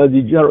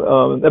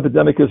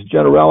Epidemicus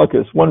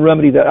generalicus, one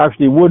remedy that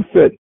actually would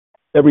fit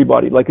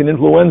everybody, like an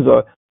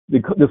influenza.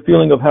 The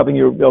feeling of having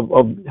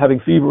having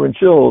fever and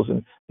chills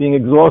and being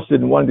exhausted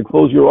and wanting to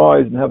close your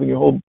eyes and having your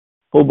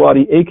whole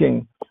body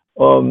aching.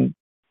 The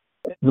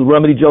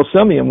remedy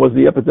gelsemium was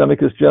the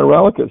Epidemicus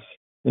generalicus,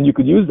 and you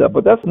could use that.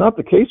 But that's not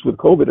the case with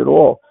COVID at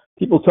all.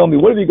 People tell me,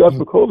 "What have you got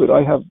for COVID?"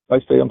 I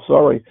say, "I'm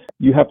sorry.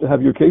 You have to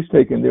have your case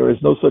taken. There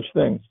is no such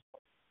thing."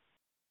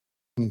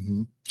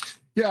 Mm-hmm.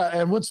 Yeah,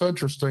 and what's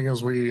interesting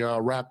as we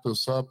wrap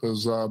this up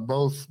is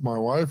both my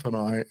wife and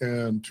I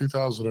in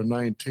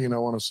 2019, I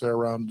want to say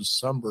around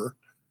December,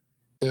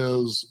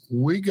 is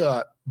we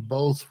got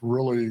both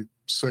really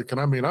sick.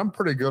 And I mean, I'm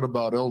pretty good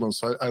about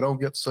illness. I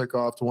don't get sick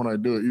often. When I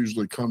do, it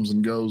usually comes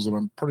and goes, and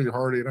I'm pretty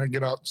hardy, and I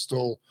get out and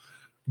still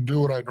do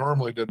what I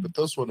normally did. But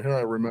this one here,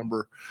 I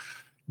remember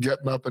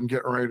getting up and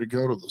getting ready to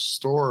go to the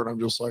store, and I'm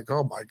just like,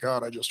 oh my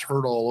God, I just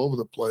hurt all over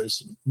the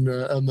place.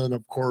 And then,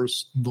 of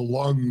course, the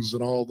lungs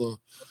and all the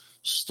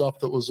stuff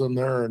that was in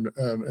there. And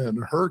in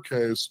her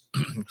case,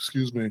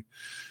 excuse me,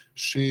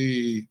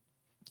 she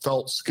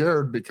felt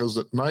scared because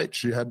at night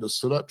she had to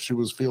sit up. She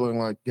was feeling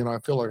like, I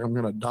feel like I'm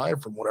going to die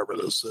from whatever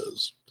this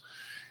is.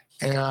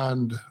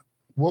 And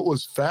what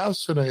was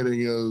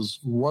fascinating is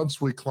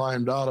once we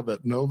climbed out of it,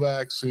 no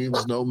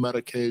vaccines, no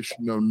medication,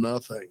 no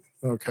nothing.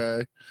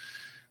 Okay.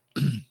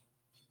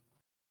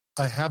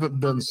 I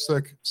haven't been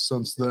sick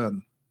since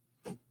then.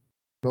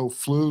 No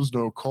flus,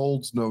 no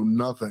colds, no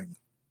nothing.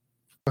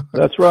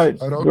 That's right.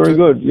 Very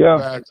good.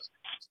 Yeah.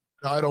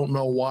 I don't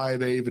know why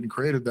they even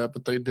created that,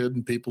 but they did,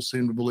 and people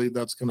seem to believe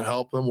that's going to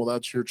help them. Well,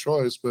 that's your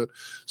choice. But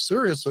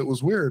seriously, it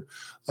was weird.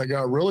 I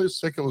got really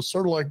sick. It was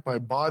sort of like my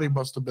body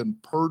must have been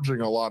purging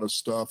a lot of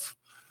stuff.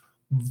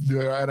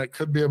 Yeah, and it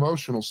could be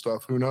emotional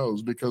stuff. Who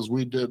knows? Because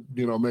we did,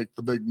 make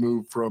the big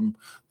move from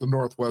the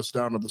Northwest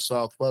down to the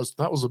Southwest.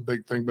 That was a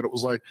big thing, but it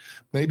was like,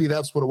 maybe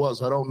that's what it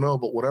was. I don't know.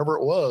 But whatever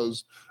it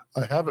was,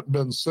 I haven't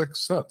been sick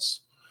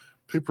since.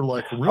 People are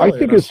like, really? I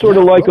think it's sort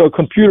of like a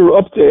computer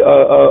update.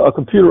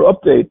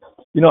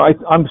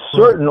 I'm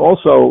certain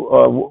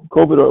also,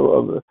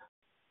 COVID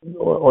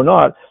or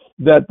not,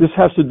 that this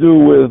has to do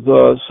with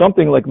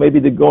something like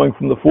maybe going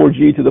from the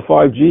 4G to the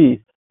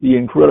 5G, the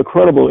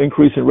incredible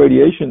increase in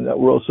radiation that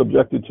we're all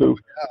subjected to.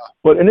 Yeah.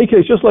 But in any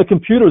case, just like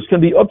computers can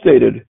be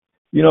updated,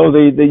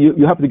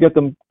 you have to get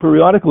them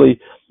periodically.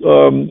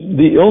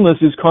 The illness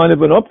is kind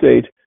of an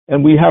update,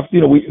 and we have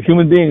to, we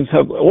human beings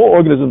all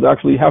organisms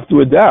actually have to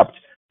adapt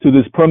to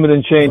this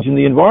permanent change in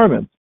the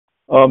environment.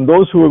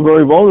 Those who are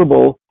very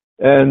vulnerable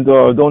and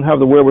don't have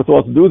the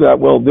wherewithal to do that,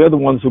 well, they're the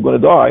ones who are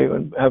going to die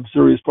and have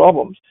serious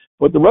problems.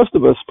 But the rest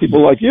of us,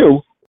 people like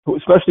you,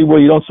 especially where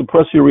you don't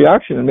suppress your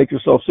reaction and make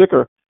yourself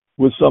sicker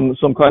with some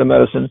kind of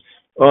medicine,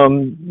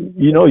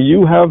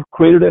 you have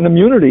created an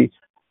immunity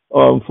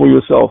for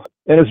yourself.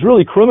 And it's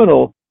really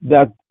criminal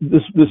that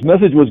this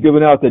message was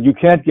given out that you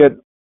can't get,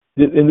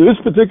 in this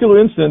particular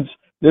instance,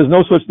 there's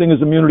no such thing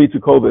as immunity to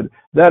COVID.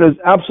 That is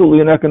absolutely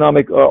an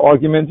economic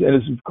argument, and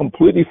it's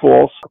completely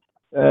false.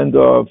 And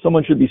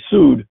someone should be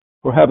sued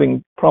for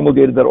having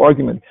promulgated that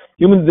argument.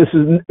 We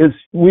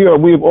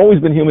have always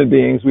been human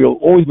beings. We have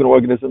always been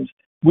organisms.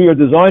 We are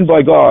designed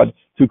by God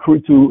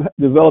to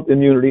develop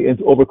immunity and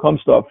to overcome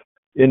stuff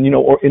in an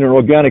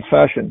organic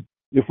fashion.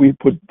 If we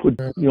put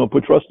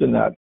trust in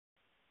that.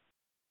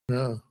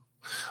 Yeah.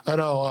 I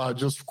know,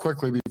 just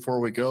quickly before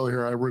we go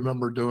here, I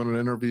remember doing an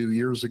interview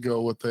years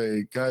ago with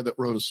a guy that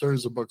wrote a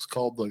series of books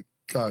called The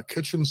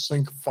Kitchen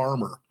Sink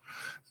Farmer.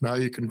 Now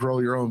you can grow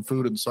your own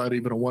food inside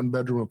even a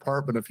one-bedroom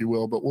apartment, if you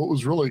will. But what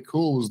was really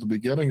cool was the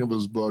beginning of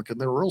his book, and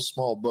they're real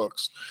small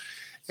books.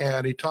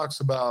 And he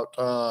talks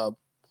about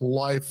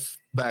life,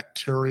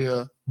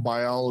 bacteria,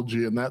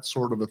 biology, and that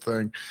sort of a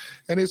thing.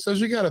 And he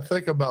says you got to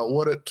think about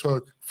what it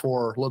took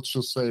for, let's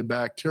just say,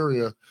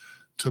 bacteria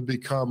to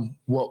become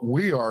what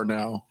we are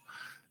now.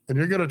 And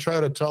you're going to try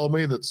to tell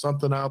me that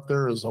something out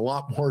there is a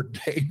lot more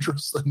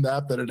dangerous than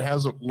that it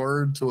hasn't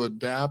learned to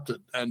adapt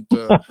and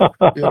to,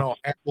 handle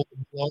and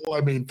flow.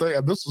 I mean,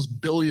 this is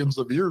billions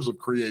of years of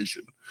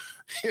creation.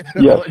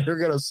 Yes. You're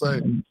going to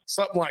say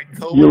something like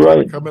COVID You're right.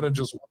 going to come in and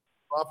just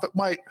off. It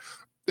might,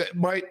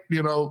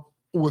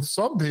 with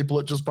some people,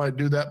 it just might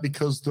do that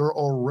because they're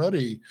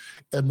already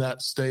in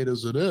that state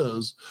as it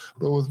is.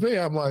 But with me,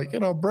 I'm like,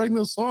 bring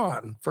this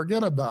on.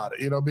 Forget about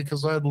it,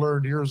 because I had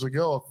learned years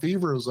ago a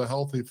fever is a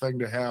healthy thing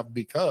to have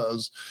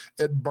because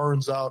it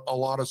burns out a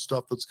lot of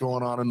stuff that's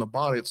going on in the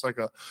body. It's like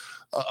a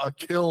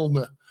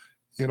kiln,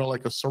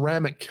 like a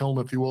ceramic kiln,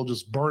 if you will,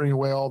 just burning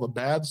away all the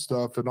bad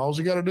stuff. And all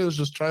you got to do is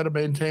just try to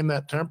maintain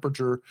that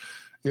temperature,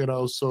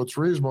 so it's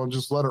reasonable, and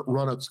just let it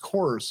run its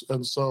course.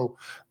 And so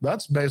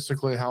that's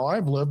basically how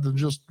I've lived, and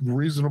just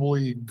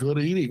reasonably good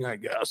eating, I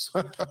guess.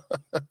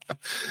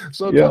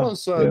 So tell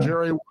us,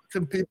 Jerry, where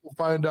can people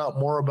find out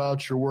more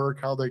about your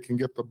work, how they can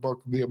get the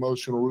book, The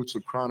Emotional Roots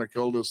of Chronic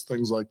Illness,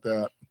 things like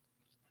that?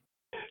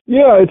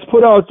 Yeah, it's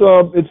put out,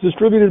 it's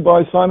distributed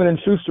by Simon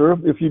 & Schuster.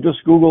 If you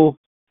just Google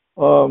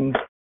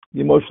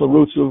The Emotional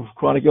Roots of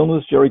Chronic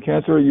Illness, Jerry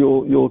Cantor,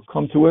 you'll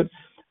come to it.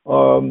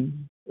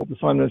 The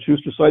Simon &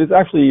 Schuster site. It's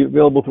actually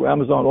available through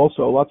Amazon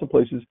also, lots of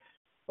places.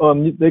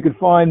 They could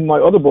find my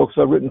other books.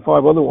 I've written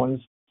 5 other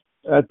ones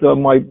at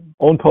my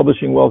own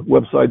publishing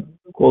website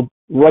called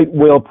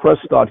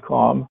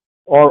rightwhalepress.com,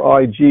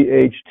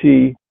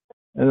 RIGHT,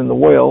 and then the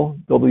whale,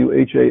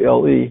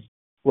 WHALE,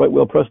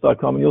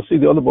 rightwhalepress.com, and you'll see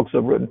the other books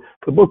I've written.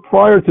 The book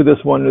prior to this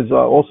one is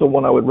also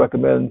one I would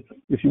recommend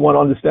if you want to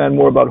understand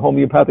more about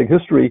homeopathic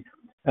history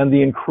and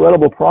the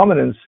incredible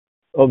prominence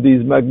of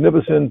these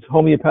magnificent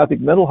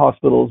homeopathic mental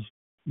hospitals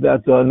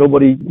that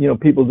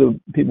people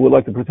would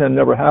like to pretend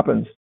never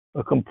happens.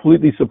 A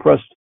completely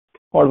suppressed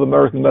part of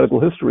American medical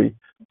history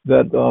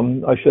that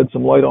I shed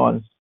some light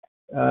on,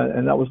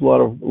 and that was a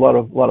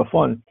lot of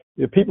fun.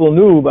 If people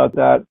knew about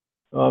that,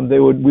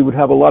 we would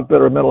have a lot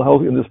better mental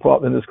health in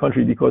this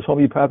country, because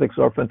homeopathics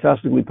are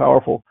fantastically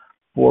powerful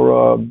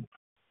for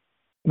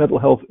mental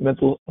health,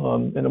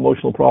 and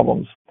emotional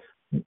problems,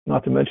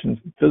 not to mention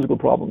physical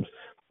problems.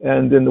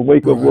 And in the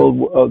wake of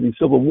the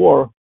Civil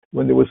War,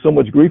 when there was so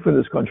much grief in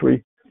this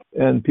country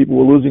and people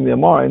were losing their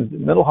minds,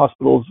 mental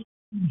hospitals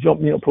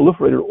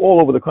proliferated all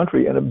over the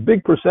country, and a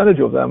big percentage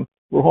of them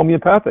were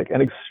homeopathic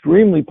and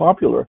extremely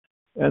popular.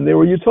 And they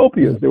were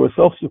utopias. They were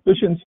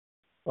self-sufficient.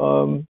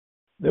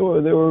 They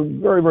were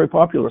very, very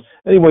popular.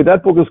 Anyway,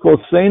 that book is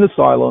called Sane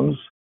Asylums: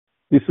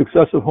 The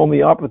Success of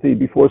Homeopathy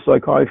Before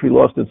Psychiatry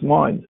Lost Its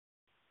Mind.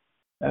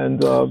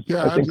 And I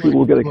think people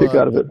will get a kick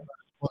out of it.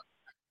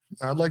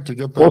 I'd like to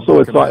get that.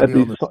 Also, it's at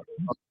the.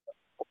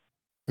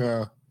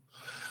 Yeah.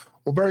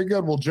 Well, very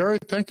good. Well, Jerry,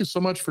 thank you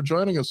so much for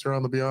joining us here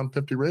on the Beyond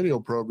 50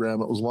 radio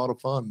program. It was a lot of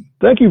fun.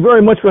 Thank you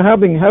very much for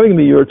having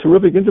me. You're a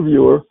terrific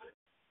interviewer.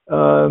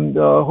 And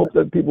hope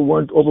that people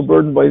weren't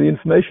overburdened by the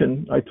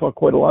information. I talked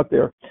quite a lot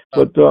there.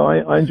 But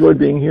I enjoyed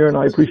being here, and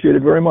I appreciate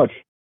it very much.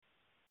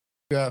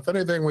 Yeah, if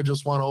anything, we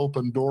just want to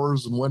open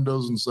doors and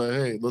windows and say,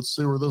 hey, let's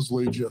see where this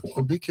leads you.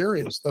 And be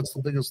curious. That's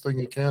the biggest thing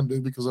you can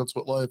do, because that's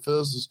what life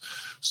is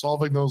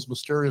solving those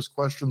mysterious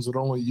questions that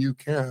only you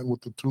can with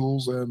the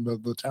tools and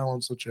the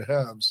talents that you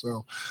have.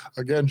 So,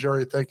 again,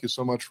 Jerry, thank you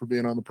so much for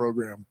being on the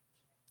program.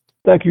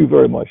 Thank you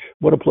very much.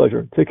 What a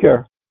pleasure. Take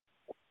care.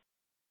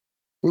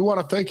 We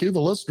want to thank you,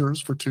 the listeners,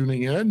 for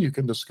tuning in. You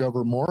can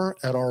discover more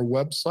at our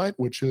website,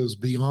 which is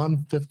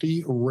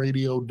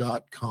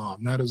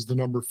beyond50radio.com. That is the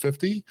number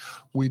 50.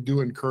 We do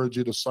encourage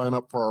you to sign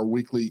up for our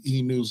weekly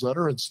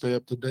e-newsletter and stay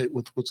up to date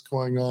with what's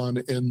going on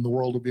in the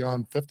world of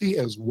Beyond 50,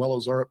 as well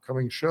as our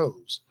upcoming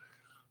shows.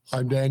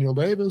 I'm Daniel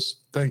Davis.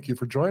 Thank you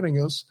for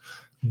joining us.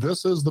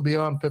 This is the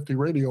Beyond 50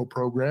 radio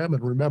program.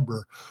 And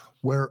remember,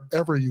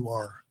 wherever you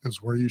are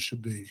is where you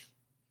should be.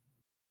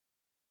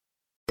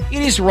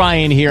 It is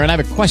Ryan here, and I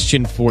have a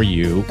question for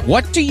you.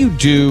 What do you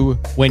do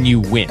when you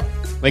win?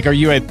 Like, are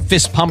you a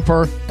fist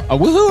pumper, a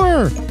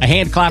woohooer, a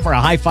hand clapper, a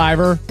high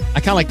fiver?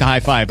 I kind of like the high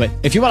five, but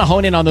if you want to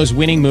hone in on those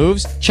winning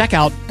moves, check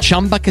out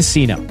Chumba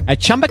Casino. At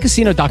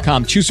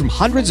ChumbaCasino.com, choose from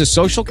hundreds of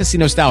social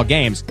casino-style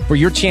games for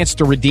your chance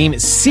to redeem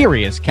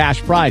serious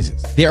cash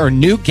prizes. There are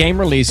new game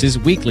releases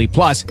weekly,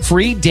 plus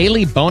free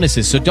daily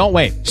bonuses. So don't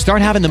wait.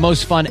 Start having the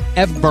most fun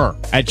ever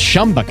at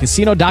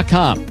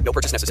ChumbaCasino.com. No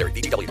purchase necessary.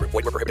 VGW Group.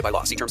 Void where prohibited by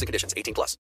law. See terms and conditions. 18+.